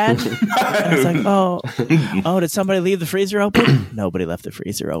lukewarm pad. And I was like, oh, did somebody leave the freezer open? Nobody left the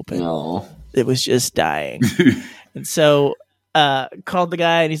freezer open. No. It was just dying. And so called the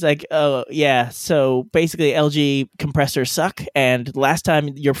guy and he's like, oh, yeah. So basically LG compressors suck. And last time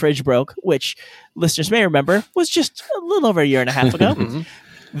your fridge broke, which listeners may remember, was just a little over a year and a half ago. Mm-hmm.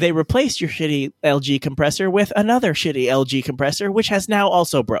 They replaced your shitty LG compressor with another shitty LG compressor, which has now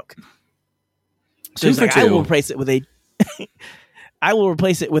also broke. So he's like, I will replace it with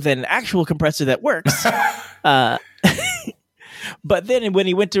an actual compressor that works. But then when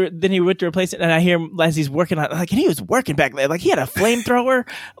he went to replace it, and I hear him as he's working on it, like, and he was working back there, like he had a flamethrower,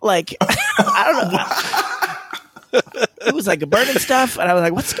 like I don't know. It was like burning stuff, and I was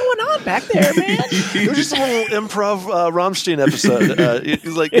like, "What's going on back there, man?" It was just a little improv Rammstein episode.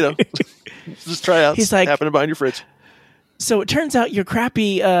 He's like, just try out. He's like, happening behind your fridge. So it turns out your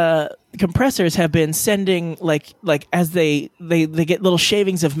crappy compressors have been sending like as they get little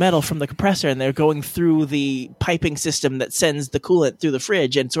shavings of metal from the compressor, and they're going through the piping system that sends the coolant through the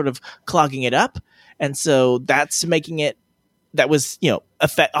fridge and sort of clogging it up, and so that's making it. That was,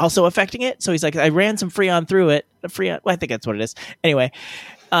 also affecting it. So he's like, I ran some Freon through it. Freon, well, I think that's what it is. Anyway,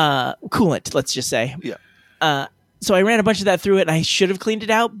 coolant, let's just say. Yeah. So I ran a bunch of that through it, and I should have cleaned it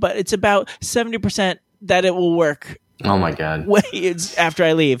out, but it's about 70% that it will work. Oh my God! It's after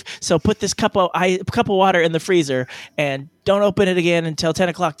I leave. So put this cup of water in the freezer, and don't open it again until 10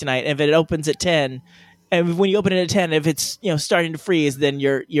 o'clock tonight. If it opens at 10, and when you open it at 10, if it's starting to freeze, then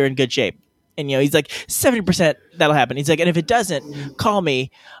you're in good shape. And he's like 70% that'll happen. He's like, and if it doesn't, call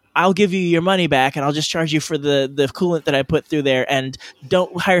me. I'll give you your money back and I'll just charge you for the coolant that I put through there, and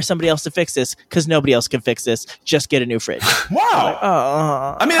don't hire somebody else to fix this because nobody else can fix this. Just get a new fridge.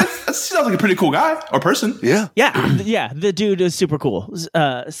 Wow. I mean, that sounds like a pretty cool guy or person. Yeah. Yeah. The dude is super cool.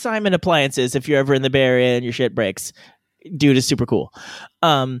 Simon Appliances, if you're ever in the Bay Area and your shit breaks, dude is super cool.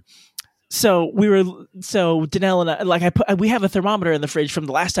 So Danelle and I, we have a thermometer in the fridge from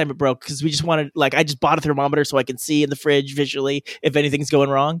the last time it broke because we just wanted, I just bought a thermometer so I can see in the fridge visually if anything's going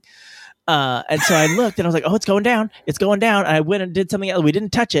wrong. And so I looked and I was like, oh, it's going down. It's going down. And I went and did something else. We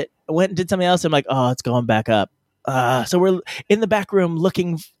didn't touch it. I went and did something else. I'm like, oh, it's going back up. So we're in the back room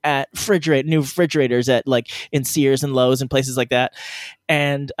looking at new refrigerators at in Sears and Lowe's and places like that.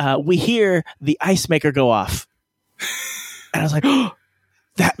 And we hear the ice maker go off. And I was like, oh,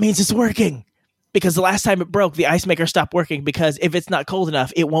 that means it's working, because the last time it broke, the ice maker stopped working because if it's not cold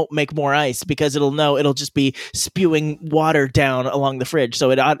enough, it won't make more ice because it'll just be spewing water down along the fridge.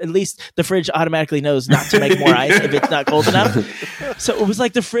 So at least the fridge automatically knows not to make more ice if it's not cold enough. So it was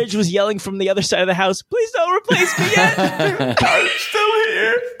like the fridge was yelling from the other side of the house, please don't replace me yet. I'm still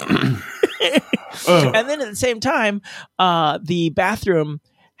here. And then at the same time, the bathroom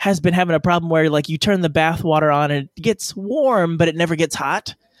has been having a problem where you turn the bath water on and it gets warm, but it never gets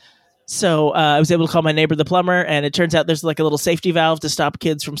hot. So I was able to call my neighbor, the plumber, and it turns out there's a little safety valve to stop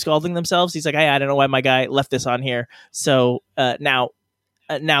kids from scalding themselves. He's like, hey, I don't know why my guy left this on here. So now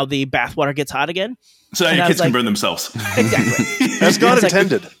the bath water gets hot again. So now your kids can burn themselves. Exactly. As God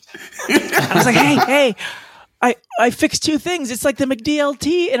intended. I was like, hey, I fixed two things. It's like the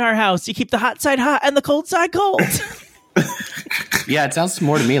McDLT in our house. You keep the hot side hot and the cold side cold. Yeah, it sounds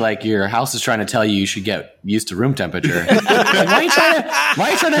more to me like your house is trying to tell you should get used to room temperature. Why are you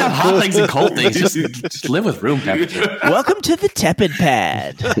trying to have hot things and cold things? Just live with room temperature. Welcome to the tepid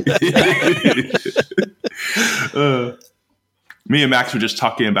pad. Me and Max were just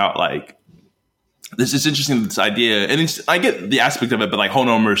talking about this is interesting, this idea, and I get the aspect of it, but home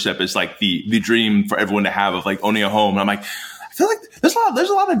ownership is the dream for everyone to have of owning a home. And I'm like, I feel like there's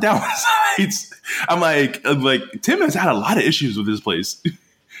a lot of downsides. I'm like, Tim has had a lot of issues with this place.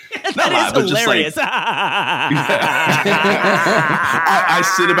 Not a lot, but hilarious. Just I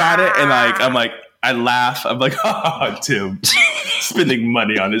sit about it and I laugh. I'm like, oh, Tim, spending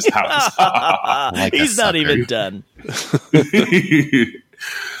money on his house. He's not even done.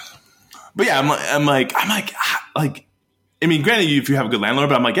 But yeah, I'm like, I mean, granted, if you have a good landlord,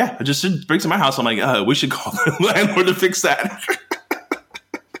 but I'm like, yeah, it just breaks in my house. I'm like, we should call the landlord to fix that.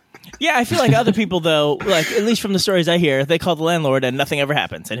 Yeah, I feel like other people, though, at least from the stories I hear, they call the landlord and nothing ever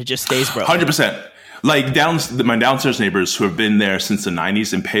happens and it just stays broke. 100%. My downstairs neighbors who have been there since the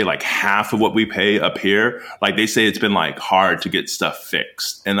 90s and pay half of what we pay up here, they say it's been hard to get stuff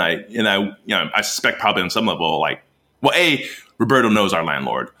fixed. And I I suspect probably on some level, A, Roberto knows our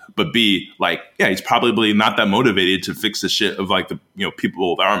landlord. But B, he's probably not that motivated to fix the shit of the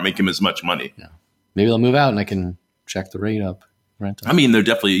people that aren't making as much money. Yeah. Maybe they'll move out and I can check the rent up. I mean, they're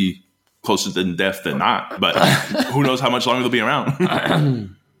definitely closer to death than not, but who knows how much longer they'll be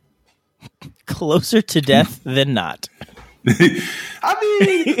around. Closer to death than not. I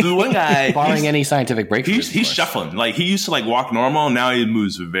mean, the one guy, barring any scientific breakthroughs, he's shuffling. He used to walk normal, and now he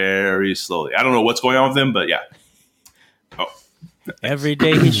moves very slowly. I don't know what's going on with him, but yeah. Every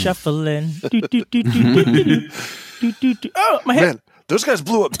day he's shuffling. Oh, my head. Man, those guys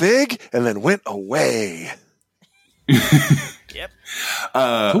blew up big and then went away. Yep.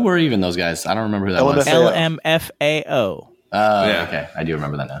 Who were even those guys? I don't remember who that was. LMFAO. Yeah. Okay. I do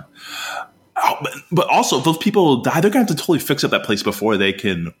remember that now. Oh, but also, if those people die, they're going to have to totally fix up that place before they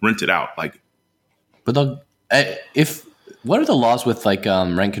can rent it out. But what are the laws with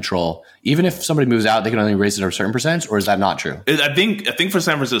rent control? Even if somebody moves out, they can only raise it a certain percentage, or is that not true? I think for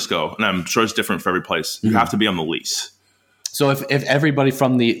San Francisco, and I'm sure it's different for every place, you have to be on the lease. So if everybody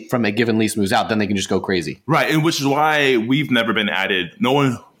from a given lease moves out, then they can just go crazy, right? And which is why we've never been added. No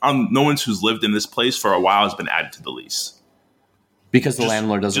one who's lived in this place for a while has been added to the lease because the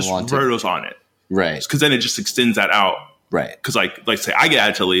landlord doesn't want to. Roberto's on it, right? Because then it just extends that out, right? Because say I get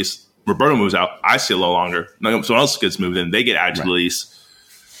added to the lease, Roberto moves out, I stay a little longer. Someone else gets moved in, they get added to the lease.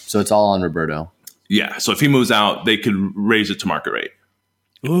 So it's all on Roberto. Yeah. So if he moves out, they could raise it to market rate.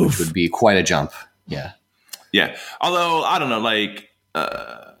 Which would be quite a jump. Yeah. Yeah. Although, I don't know,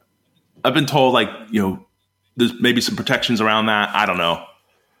 I've been told, there's maybe some protections around that. I don't know.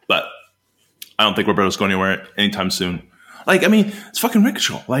 But I don't think Roberto's going anywhere anytime soon. I mean, it's fucking rent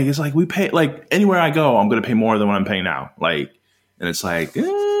control. It's we pay, anywhere I go, I'm going to pay more than what I'm paying now. And it's I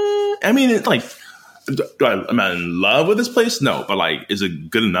mean, it's am I in love with this place? No. But, is it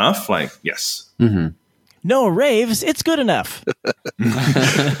good enough? Yes. Mm-hmm. No raves. It's good enough.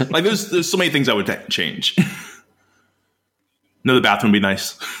 Like there's so many things I would change. Another bathroom would be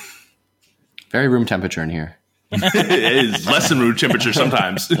nice. Very room temperature in here. It is less than room temperature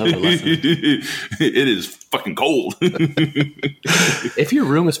sometimes. It is fucking cold. If your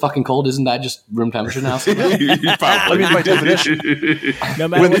room is fucking cold, isn't that just room temperature now? I mean, by definition. No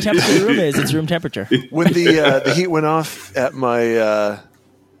matter what temperature the room is, it's room temperature. When the heat went off at my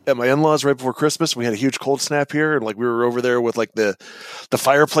in-laws right before Christmas, we had a huge cold snap here, and like we were over there with like the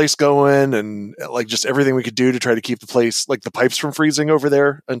fireplace going and like just everything we could do to try to keep the place, like the pipes from freezing over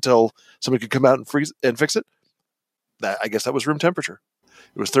there until somebody could come out and freeze and fix it. That, I guess that was room temperature.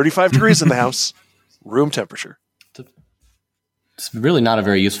 It was 35 degrees in the house, room temperature. It's really not a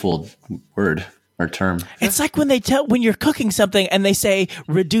very useful word or term. It's like when you're cooking something and they say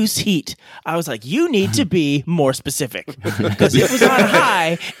reduce heat. I was like, you need to be more specific because it was on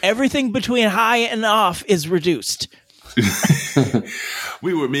high. Everything between high and off is reduced.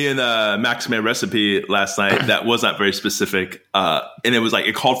 Me and Max made a recipe last night that was not very specific, and it was like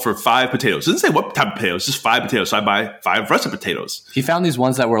it called for 5 potatoes. It didn't say what type of potatoes, just 5 potatoes. So I buy 5 russet potatoes. He found these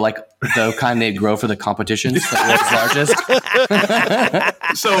ones that were like the kind they grow for the competitions, the largest.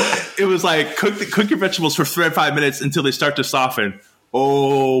 So it was like cook your vegetables for 5 minutes until they start to soften.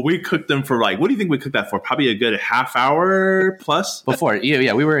 Oh, we cooked them for like, what do you think we cooked that for? Probably a good half hour plus? Before,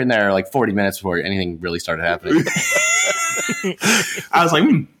 yeah, we were in there like 40 minutes before anything really started happening. I was like,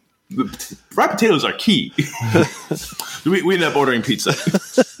 fried potatoes are key. we ended up ordering pizza.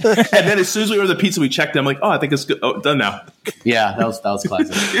 And then as soon as we ordered the pizza, we checked it. I'm like, oh, I think it's good. Oh, done now. Yeah, that was classic.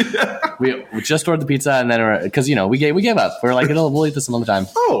 We just ordered the pizza, and then because we gave up. We were like, we'll eat this some other time.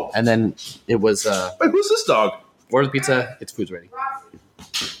 Oh. And then it was wait, who's this dog? Order the pizza, its food's ready.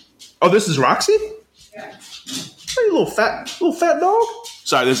 Oh, this is Roxy? Yeah. Hey, little fat dog.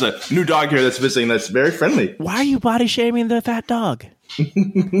 Sorry, there's a new dog here that's visiting that's very friendly. Why are you body shaming the fat dog?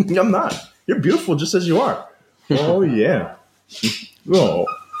 I'm not. You're beautiful just as you are. Oh, yeah. Oh,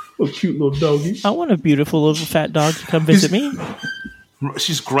 little cute little doggy. I want a beautiful little fat dog to come visit me.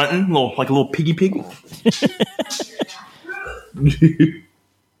 She's grunting, like a little piggy pig.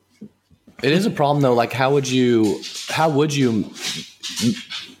 It is a problem though. Like, how would you,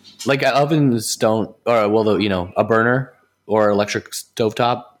 like ovens don't, or a burner or electric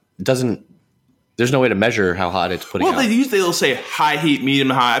stovetop doesn't. There's no way to measure how hot it's putting out. Well, they'll say high heat,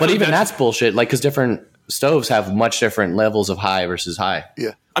 medium, high. But even that's bullshit. Like, because different stoves have much different levels of high versus high.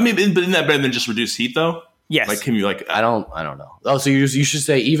 Yeah. I mean, but isn't that better than just reduce heat though? Yes. Like, can you I don't know. Oh, so you should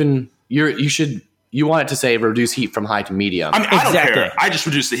say you want it to say reduce heat from high to medium. I mean, I don't care. I just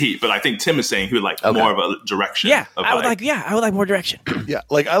reduce the heat, but I think Tim is saying he would like more of a direction. Yeah, I would like more direction. Yeah,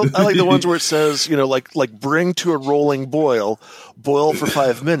 like I like the ones where it says, like bring to a rolling boil for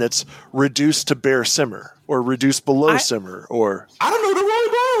 5 minutes, reduce to bare simmer, or reduce below simmer, or I don't know what a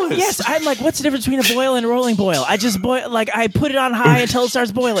rolling boil is. Yes, I'm like, what's the difference between a boil and a rolling boil? I just boil, like I put it on high until it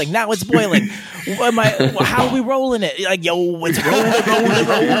starts boiling. Now it's boiling. How are we rolling it? Like, yo, it's rolling.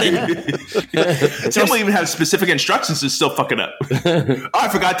 Tim will even have specific instructions to still fuck it up. Oh, I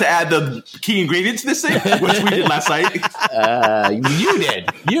forgot to add the key ingredient to this thing, which we did last night. You did.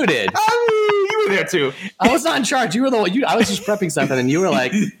 You were there too. I was not in charge. You were the one. I was just prepping something, and you were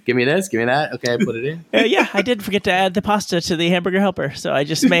like, "Give me this, give me that." Okay, I put it in. Yeah, I did forget to add the pasta to the hamburger helper, so I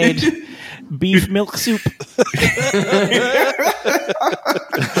just made beef milk soup.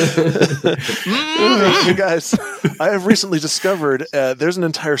 You guys, I have recently discovered there's an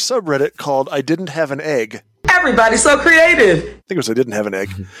entire subreddit called "I Didn't Have an Egg." Everybody's so creative. I think it was "I Didn't Have an Egg,"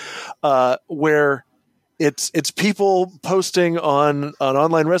 where it's people posting on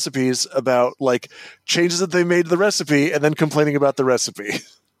online recipes about like changes that they made to the recipe and then complaining about the recipe.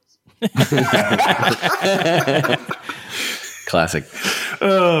 Classic.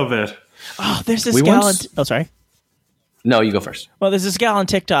 Oh man. Oh, there's this gal. Oh, sorry. No, you go first. Well, there's this gal on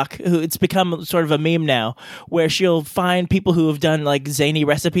TikTok who it's become sort of a meme now, where she'll find people who have done like zany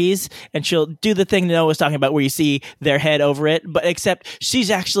recipes, and she'll do the thing Noah was talking about, where you see their head over it, but except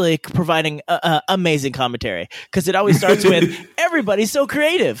she's actually providing amazing commentary, because it always starts with "Everybody's so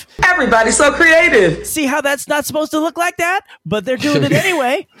creative." Everybody's so creative. See how that's not supposed to look like that, but they're doing it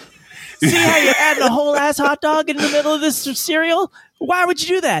anyway. See how you're adding a whole ass hot dog in the middle of this cereal? Why would you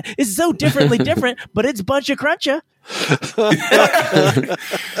do that? It's so differently different, but it's bunch of cruncha.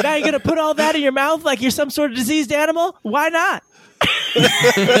 Now you're going to put all that in your mouth like you're some sort of diseased animal? Why not?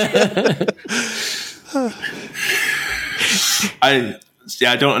 I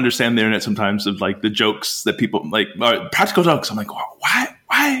don't understand the internet sometimes of like the jokes that people like practical jokes. I'm like, why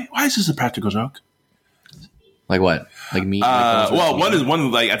is this a practical joke? Like what? Like meat? Well,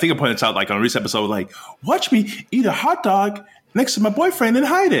 one like I think I pointed out like on a recent episode, like watch me eat a hot dog next to my boyfriend and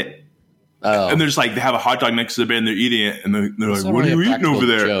hide it. Oh. And they're just like they have a hot dog next to the bed and they're eating it, and they're like, "What are you eating over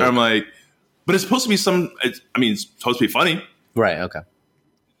there?" And I'm like, "But it's supposed to be it's supposed to be funny, right? Okay."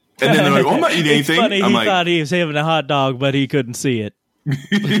 And then they're like, "Oh, I'm not eating anything." Funny, I'm he like, thought he was having a hot dog, but he couldn't see it.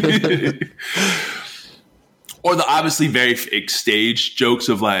 or the obviously very fake stage jokes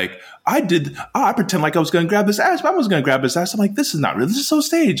of like, I pretend like I was going to grab this ass, but I was going to grab his ass. I'm like, this is not real. This is so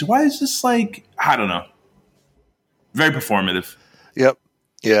staged. Why is this like, I don't know. Very performative. Yep.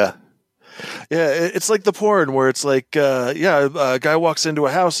 Yeah. Yeah. It's like the porn where it's like, a guy walks into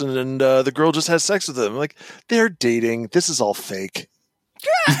a house and the girl just has sex with him. Like, they're dating. This is all fake.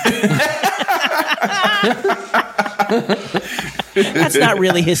 That's not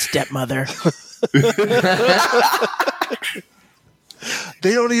really his stepmother.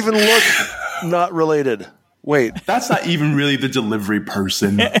 They don't even look not related. Wait, that's not even really the delivery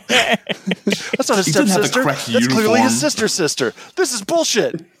person. That's not his stepsister. That's clearly his sister. This is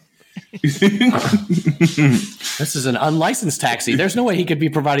bullshit. This is an unlicensed taxi. There's no way he could be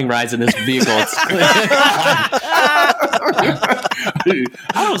providing rides in this vehicle.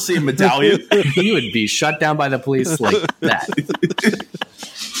 I don't see a medallion. He would be shut down by the police like that.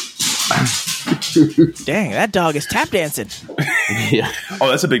 Dang, that dog is tap dancing. Yeah. Oh,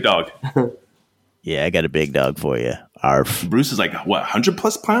 that's a big dog. Yeah, I got a big dog for you. Arf. Bruce is like, what,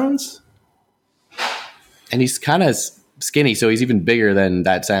 100+ pounds? And he's kind of skinny, so he's even bigger than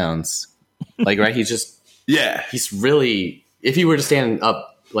that sounds. Like, right? He's just... Yeah. He's really... If he were to stand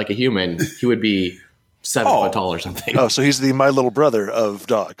up like a human, he would be 7 foot tall or something. Oh, so he's the My Little Brother of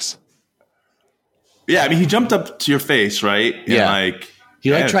dogs. Yeah, I mean, he jumped up to your face, right? Yeah. And like... He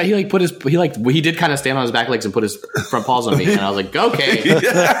did kind of stand on his back legs and put his front paws on me, and I was like, okay,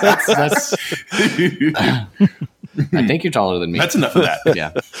 that's I think you're taller than me. That's enough of that.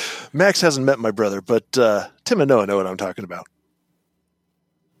 Yeah. Max hasn't met my brother, but Tim and Noah know what I'm talking about.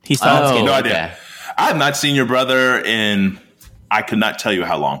 He's tall. No idea. Okay. I have not seen your brother in, I could not tell you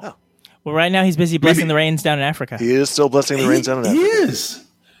how long. Oh. Well, right now he's busy blessing the rains down in Africa. He is still blessing the rains down in Africa. He is.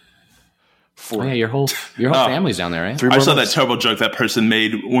 Oh, yeah, your whole family's down there, right? I saw that terrible joke that person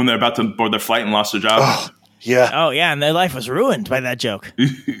made when they're about to board their flight and lost their job. Oh, yeah. Oh, yeah, and their life was ruined by that joke.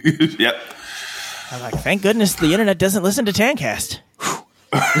 Yep. I'm like, thank goodness the internet doesn't listen to TANcast.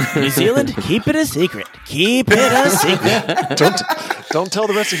 New Zealand, keep it a secret. Keep it a secret. Don't tell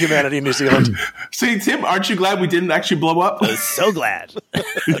the rest of humanity, New Zealand. See, Tim, aren't you glad we didn't actually blow up? I was so glad.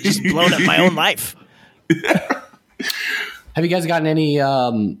 I've just blown up my own life. Have you guys gotten any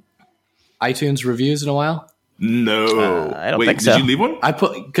iTunes reviews in a while? No. I don't think so. Did you leave one? I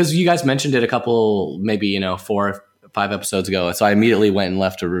because you guys mentioned it a couple, maybe 4 or 5 episodes ago, so I immediately went and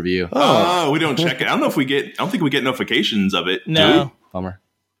left a review. Oh, we don't check it. I don't think we get notifications of it. No. Bummer.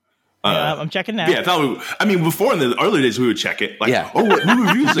 I'm checking now. Yeah, before in the early days we would check it. Like, yeah. Oh, what new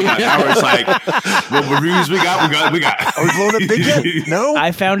reviews we got? Now it's like, what reviews we got? Are we blowing up big yet? No.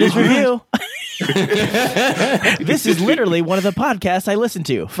 I found his review. This is literally one of the podcasts I listen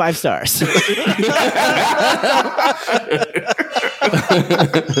to. 5 stars.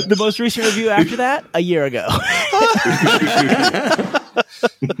 The most recent review after that, a year ago.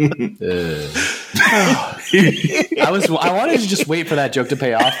 I wanted to just wait for that joke to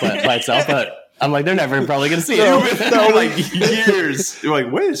pay off by itself, but I'm like, they're never probably going to see it. No, like years. You're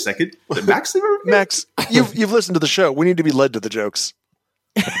like, wait a second. Did Max leave a review? Max, you've listened to the show. We need to be led to the jokes.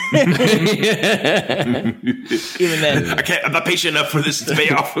 Even then, I'm not patient enough for this to pay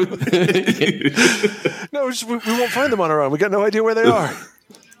off. No, we won't find them on our own. We got no idea where they are.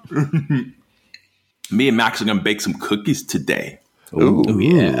 Me and Max are going to bake some cookies today. Ooh,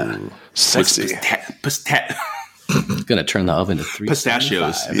 yeah. Sexy. Gonna turn the oven to 3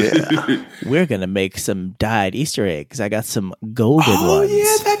 pistachios. Yeah. we're going to make some dyed Easter eggs. I got some golden ones. Oh,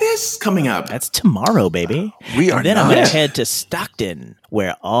 yeah, that is coming up. That's tomorrow, baby. I'm going to head to Stockton,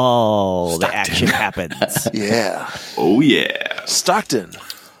 where all the action happens. Yeah. Oh, yeah. Stockton,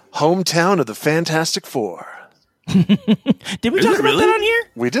 hometown of the Fantastic Four. Did we talk about that on here?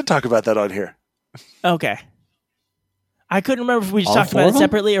 We did talk about that on here. Okay. I couldn't remember if we just All talked 4 about of it them?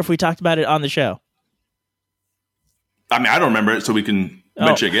 separately or if we talked about it on the show. I mean, I don't remember it, so we can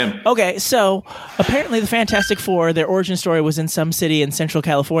mention it again. Okay, so apparently the Fantastic Four, their origin story was in some city in Central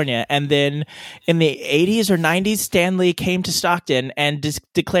California, and then in the 80s or 90s, Stan Lee came to Stockton and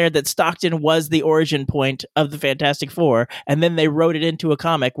declared that Stockton was the origin point of the Fantastic Four, and then they wrote it into a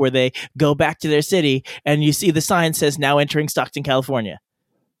comic where they go back to their city, and you see the sign says, now entering Stockton, California.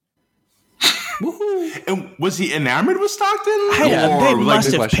 And was he enamored with Stockton? They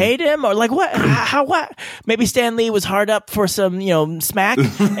must have paid him, or like what? How? What? Maybe Stan Lee was hard up for some, smack,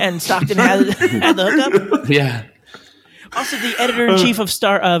 and Stockton had the hookup. Yeah. Also, the editor-in-chief of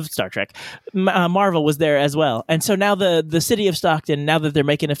Star Trek, Marvel, was there as well. And so now the city of Stockton, now that they're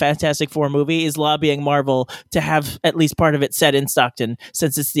making a Fantastic Four movie, is lobbying Marvel to have at least part of it set in Stockton,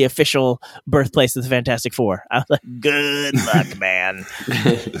 since it's the official birthplace of the Fantastic Four. I was like, good luck, man.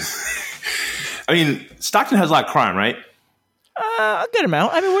 I mean, Stockton has a lot of crime, right? A good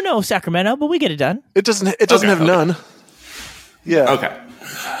amount. I mean, we're no Sacramento, but we get it done. It doesn't have none. Yeah. Okay.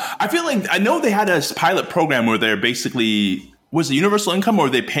 I feel like I know they had a pilot program where they're basically, was it universal income, or were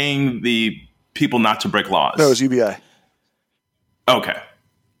they paying the people not to break laws? No, it was UBI. Okay.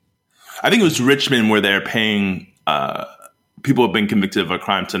 I think it was Richmond where they're paying people who have been convicted of a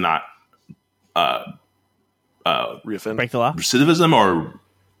crime to not reoffend. Break the law? Recidivism or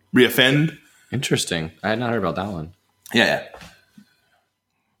reoffend. Interesting. I had not heard about that one. Yeah.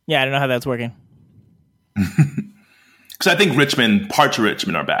 Yeah, I don't know how that's working. Because I think parts of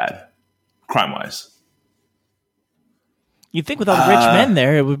Richmond are bad, crime-wise. You'd think with all the rich men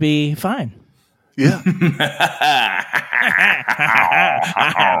there, it would be fine. Yeah.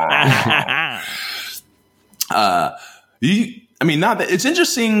 Not that it's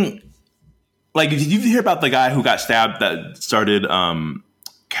interesting. Like, did you hear about the guy who got stabbed that started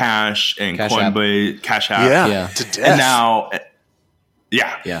Cash and Coinbase, Cash App? Yeah. To death. And now,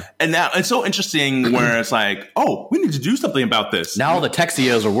 Yeah. And now it's so interesting where it's like, oh, we need to do something about this. Now all the tech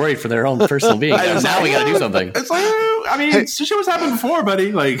CEOs are worried for their own personal being. Now we got to do something. It's like, I mean, shit was happening before,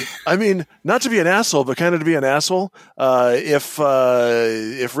 buddy. Like, I mean, not to be an asshole, but kind of to be an asshole. If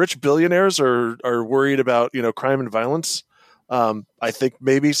rich billionaires are worried about crime and violence, I think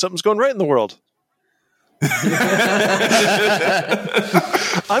maybe something's going right in the world.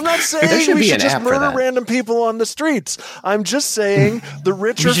 I'm not saying we should just murder random people on the streets. I'm just saying the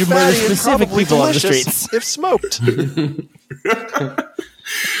rich are fatty and probably delicious if smoked.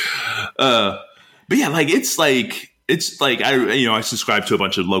 But yeah, like it's like I subscribe to a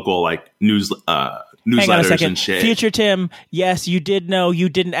bunch of local newsletters Hang on a second. and shit. Future Tim, yes, you did know you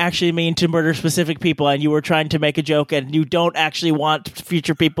didn't actually mean to murder specific people, and you were trying to make a joke, and you don't actually want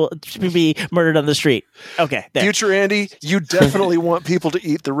future people to be murdered on the street. Okay, there. Future Andy, you definitely want people to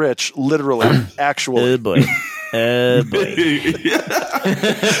eat the rich, literally, actually. Oh boy.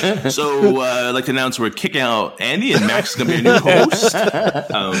 So I'd like to announce we're kicking out Andy, and Max is going to be a new host.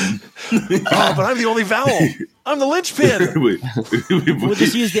 But I'm the only vowel. I'm the linchpin. We'll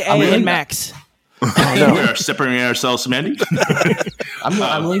just use the A in Max. We're separating ourselves from Andy.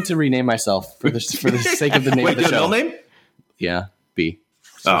 I'm willing to rename myself for the sake of the name of the show. Middle name? Yeah, B.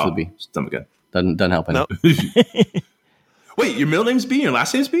 Oh, B. Dumb again. Doesn't help any. No. Wait, your middle name's B and your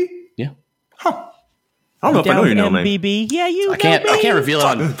last name's B? Yeah. Huh. I don't know if I know your middle name. MBB. Yeah, I can't reveal it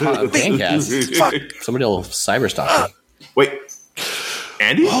on TANcast. Fuck. Somebody will cyberstalk me. Wait.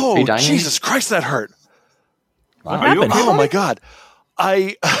 Andy? Oh, Jesus Christ, that hurt. What happened? Oh, my God.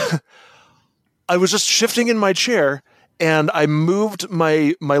 I was just shifting in my chair, and I moved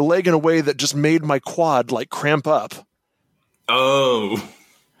my leg in a way that just made my quad cramp up. Oh.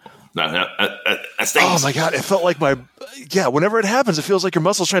 That stinks. Oh my God. It felt like whenever it happens, it feels like your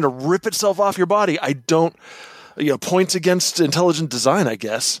muscle's trying to rip itself off your body. I don't, points against intelligent design, I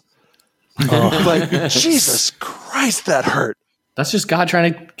guess. But Jesus Christ, that hurt. That's just God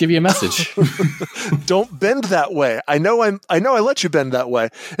trying to give you a message. Don't bend that way. I know I let you bend that way.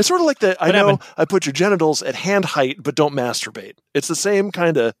 It's sort of like I put your genitals at hand height, but don't masturbate. It's the same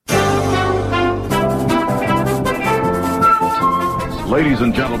kind of. Ladies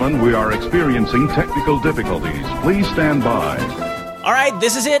and gentlemen, we are experiencing technical difficulties. Please stand by. All right,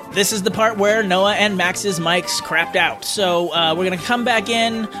 this is it. This is the part where Noah and Max's mics crapped out. So we're going to come back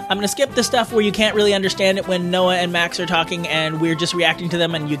in. I'm going to skip the stuff where you can't really understand it when Noah and Max are talking and we're just reacting to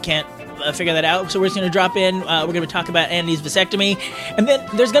them and you can't figure that out. So we're just going to drop in. We're going to talk about Andy's vasectomy. And then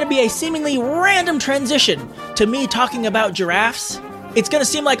there's going to be a seemingly random transition to me talking about giraffes. It's going to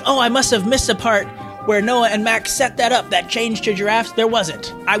seem like, I must have missed a part where Noah and Max set that up, that change to giraffes. There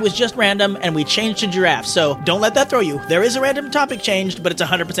wasn't. I was just random, and we changed to giraffes. So don't let that throw you. There is a random topic changed, but it's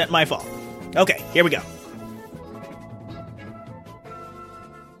 100% my fault. Okay, here we go.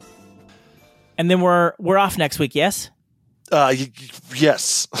 And then we're off next week, yes?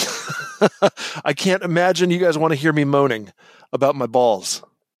 Yes. I can't imagine you guys want to hear me moaning about my balls.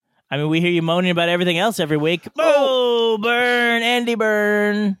 I mean, we hear you moaning about everything else every week. Oh, burn, Andy,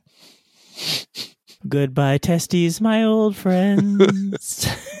 burn. Goodbye, testes, my old friends.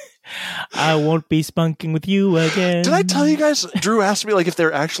 I won't be spunking with you again. Did I tell you guys? Drew asked me like if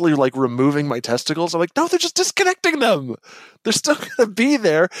they're actually like removing my testicles. I'm like, no, they're just disconnecting them. They're still going to be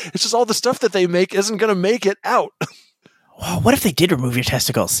there. It's just all the stuff that they make isn't going to make it out. Well, what if they did remove your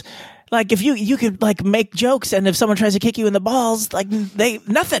testicles? Like if you could like make jokes, and if someone tries to kick you in the balls, like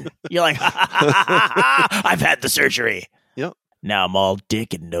nothing. You're like, I've had the surgery. Yep. Now I'm all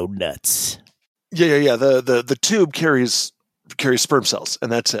dick and no nuts. Yeah. The tube carries sperm cells, and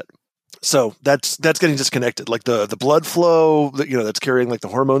that's it. So that's getting disconnected. Like the blood flow, that's carrying like the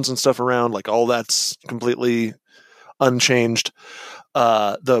hormones and stuff around. Like all that's completely unchanged.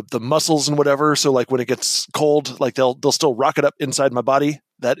 The muscles and whatever. So like when it gets cold, like they'll still rocket up inside my body.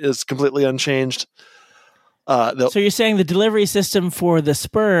 That is completely unchanged. So you're saying the delivery system for the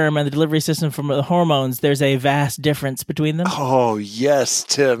sperm and the delivery system for the hormones, there's a vast difference between them? Oh, yes,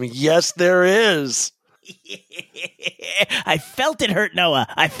 Tim. Yes, there is. I felt it hurt, Noah.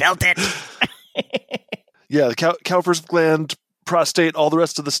 I felt it. Yeah, the Cowper's gland, prostate, all the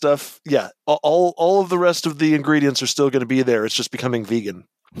rest of the stuff. Yeah, all of the rest of the ingredients are still going to be there. It's just becoming vegan.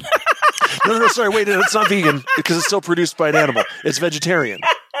 No, sorry, wait, it's not vegan because it's still produced by an animal. It's vegetarian.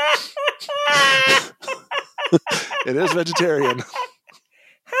 It is vegetarian.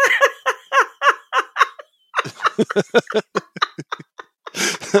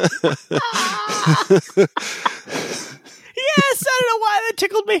 Yes, I don't know why that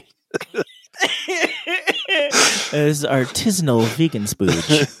tickled me. It's artisanal vegan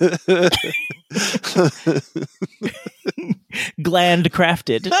spooge. Gland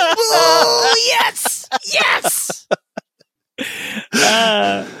crafted. Oh, yes! Yes!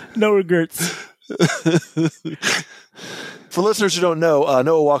 No regrets. For listeners who don't know,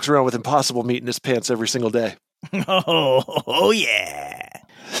 Noah walks around with impossible meat in his pants every single day. Oh yeah.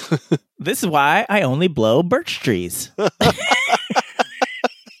 This is why I only blow birch trees.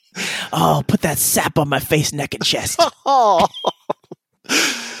 Oh, put that sap on my face, neck, and chest. Oh,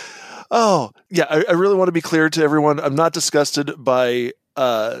 yeah. I really want to be clear to everyone. I'm not disgusted by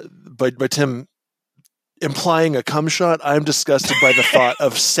Tim implying a cum shot. I'm disgusted by the thought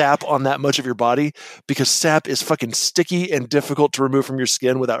of sap on that much of your body, because sap is fucking sticky and difficult to remove from your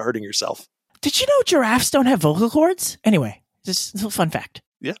skin without hurting yourself. Did you know giraffes don't have vocal cords? Anyway, just a little fun fact.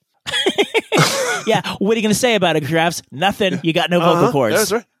 Yeah. Yeah. What are you going to say about it, giraffes? Nothing. You got no vocal cords. Yeah,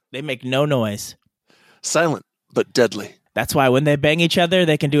 that's right. They make no noise. Silent, but deadly. That's why when they bang each other,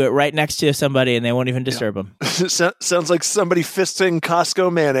 they can do it right next to somebody and they won't even disturb them. Sounds like somebody fisting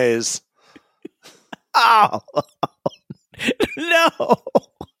Costco mayonnaise. Oh, no.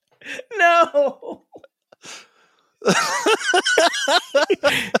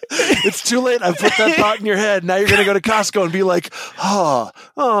 It's too late. I put that thought in your head. Now you're going to go to Costco and be like, oh.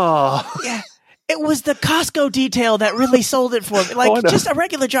 Yeah. It was the Costco detail that really sold it for me. Like, just a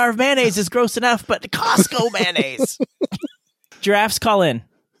regular jar of mayonnaise is gross enough, but Costco mayonnaise. Giraffes, call in.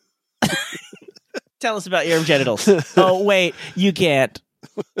 Tell us about your genitals. Oh, wait, you can't.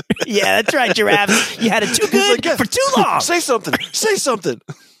 Yeah, that's right, giraffes. You had it too good for too long. Say something.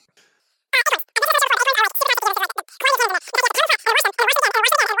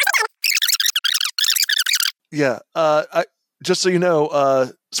 Yeah, just so you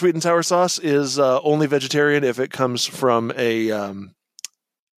know, sweet and sour sauce is only vegetarian if it comes from a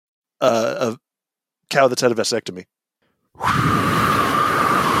cow that's had a vasectomy.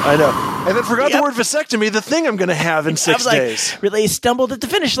 I know. And then forgot the word vasectomy, the thing I'm going to have in 6 days. Really stumbled at the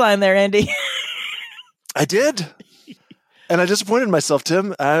finish line there, Andy. I did. And I disappointed myself,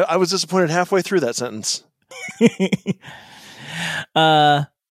 Tim. I was disappointed halfway through that sentence.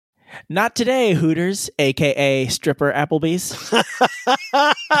 Not today, Hooters, a.k.a. stripper Applebee's.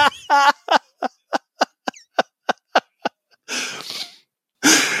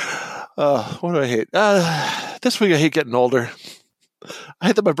 What do I hate? This week I hate getting older. I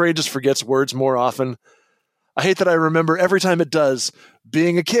hate that my brain just forgets words more often. I hate that I remember every time it does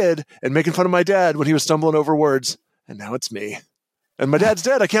being a kid and making fun of my dad when he was stumbling over words. And now it's me. And my dad's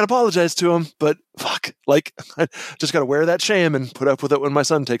dead. I can't apologize to him, but fuck, like, I just got to wear that shame and put up with it when my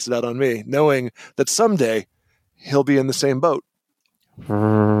son takes it out on me, knowing that someday he'll be in the same boat.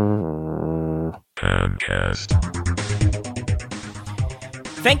 TANcast.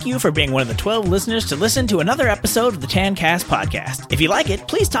 Thank you for being one of the 12 listeners to listen to another episode of the TANcast podcast. If you like it,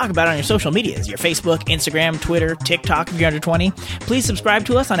 please talk about it on your social medias, your Facebook, Instagram, Twitter, TikTok if you're under 20. Please subscribe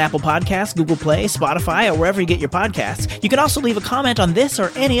to us on Apple Podcasts, Google Play, Spotify, or wherever you get your podcasts. You can also leave a comment on this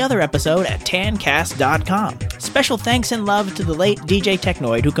or any other episode at tancast.com. Special thanks and love to the late DJ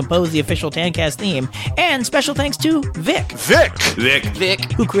Technoid who composed the official TANcast theme, and special thanks to Vic,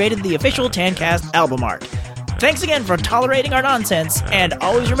 Vic, who created the official TANcast album art. Thanks again for tolerating our nonsense, and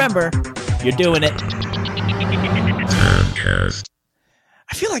always remember, you're doing it. TANcast.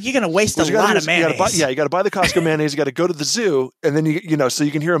 I feel like you're going to waste a lot of mayonnaise. You got to buy the Costco mayonnaise. You got to go to the zoo, and then so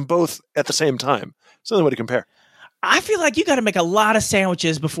you can hear them both at the same time. It's the only way to compare. I feel like you got to make a lot of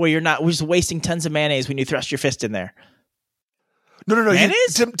sandwiches before you're not just wasting tons of mayonnaise when you thrust your fist in there. No.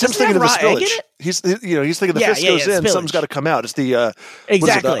 Mayonnaise? Tim's thinking of the spillage. He's thinking the fist goes in. Spillage. Something's got to come out. It's the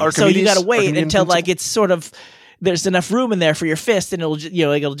exactly. So you got to wait until like it's sort of there's enough room in there for your fist, and it'll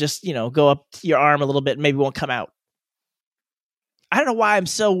just go up your arm a little bit, and maybe won't come out. I don't know why I'm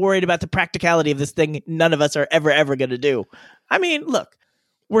so worried about the practicality of this thing. None of us are ever going to do. I mean, look,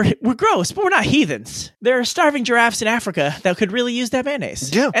 we're gross, but we're not heathens. There are starving giraffes in Africa that could really use that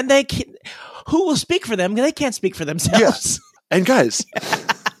mayonnaise. Yeah, and who will speak for them? They can't speak for themselves. Yes. And guys,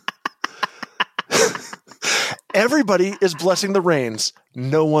 everybody is blessing the rains.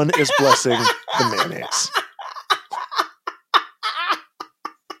 No one is blessing the mayonnaise.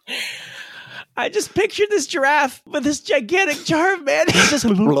 I just pictured this giraffe with this gigantic jar of mayonnaise. Just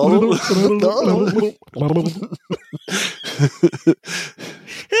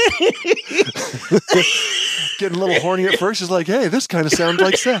getting a little horny at first. He's like, hey, this kind of sounds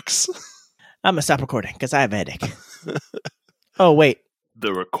like sex. I'm going to stop recording because I have a headache. Oh, wait.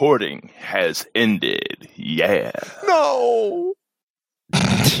 The recording has ended. Yeah. No.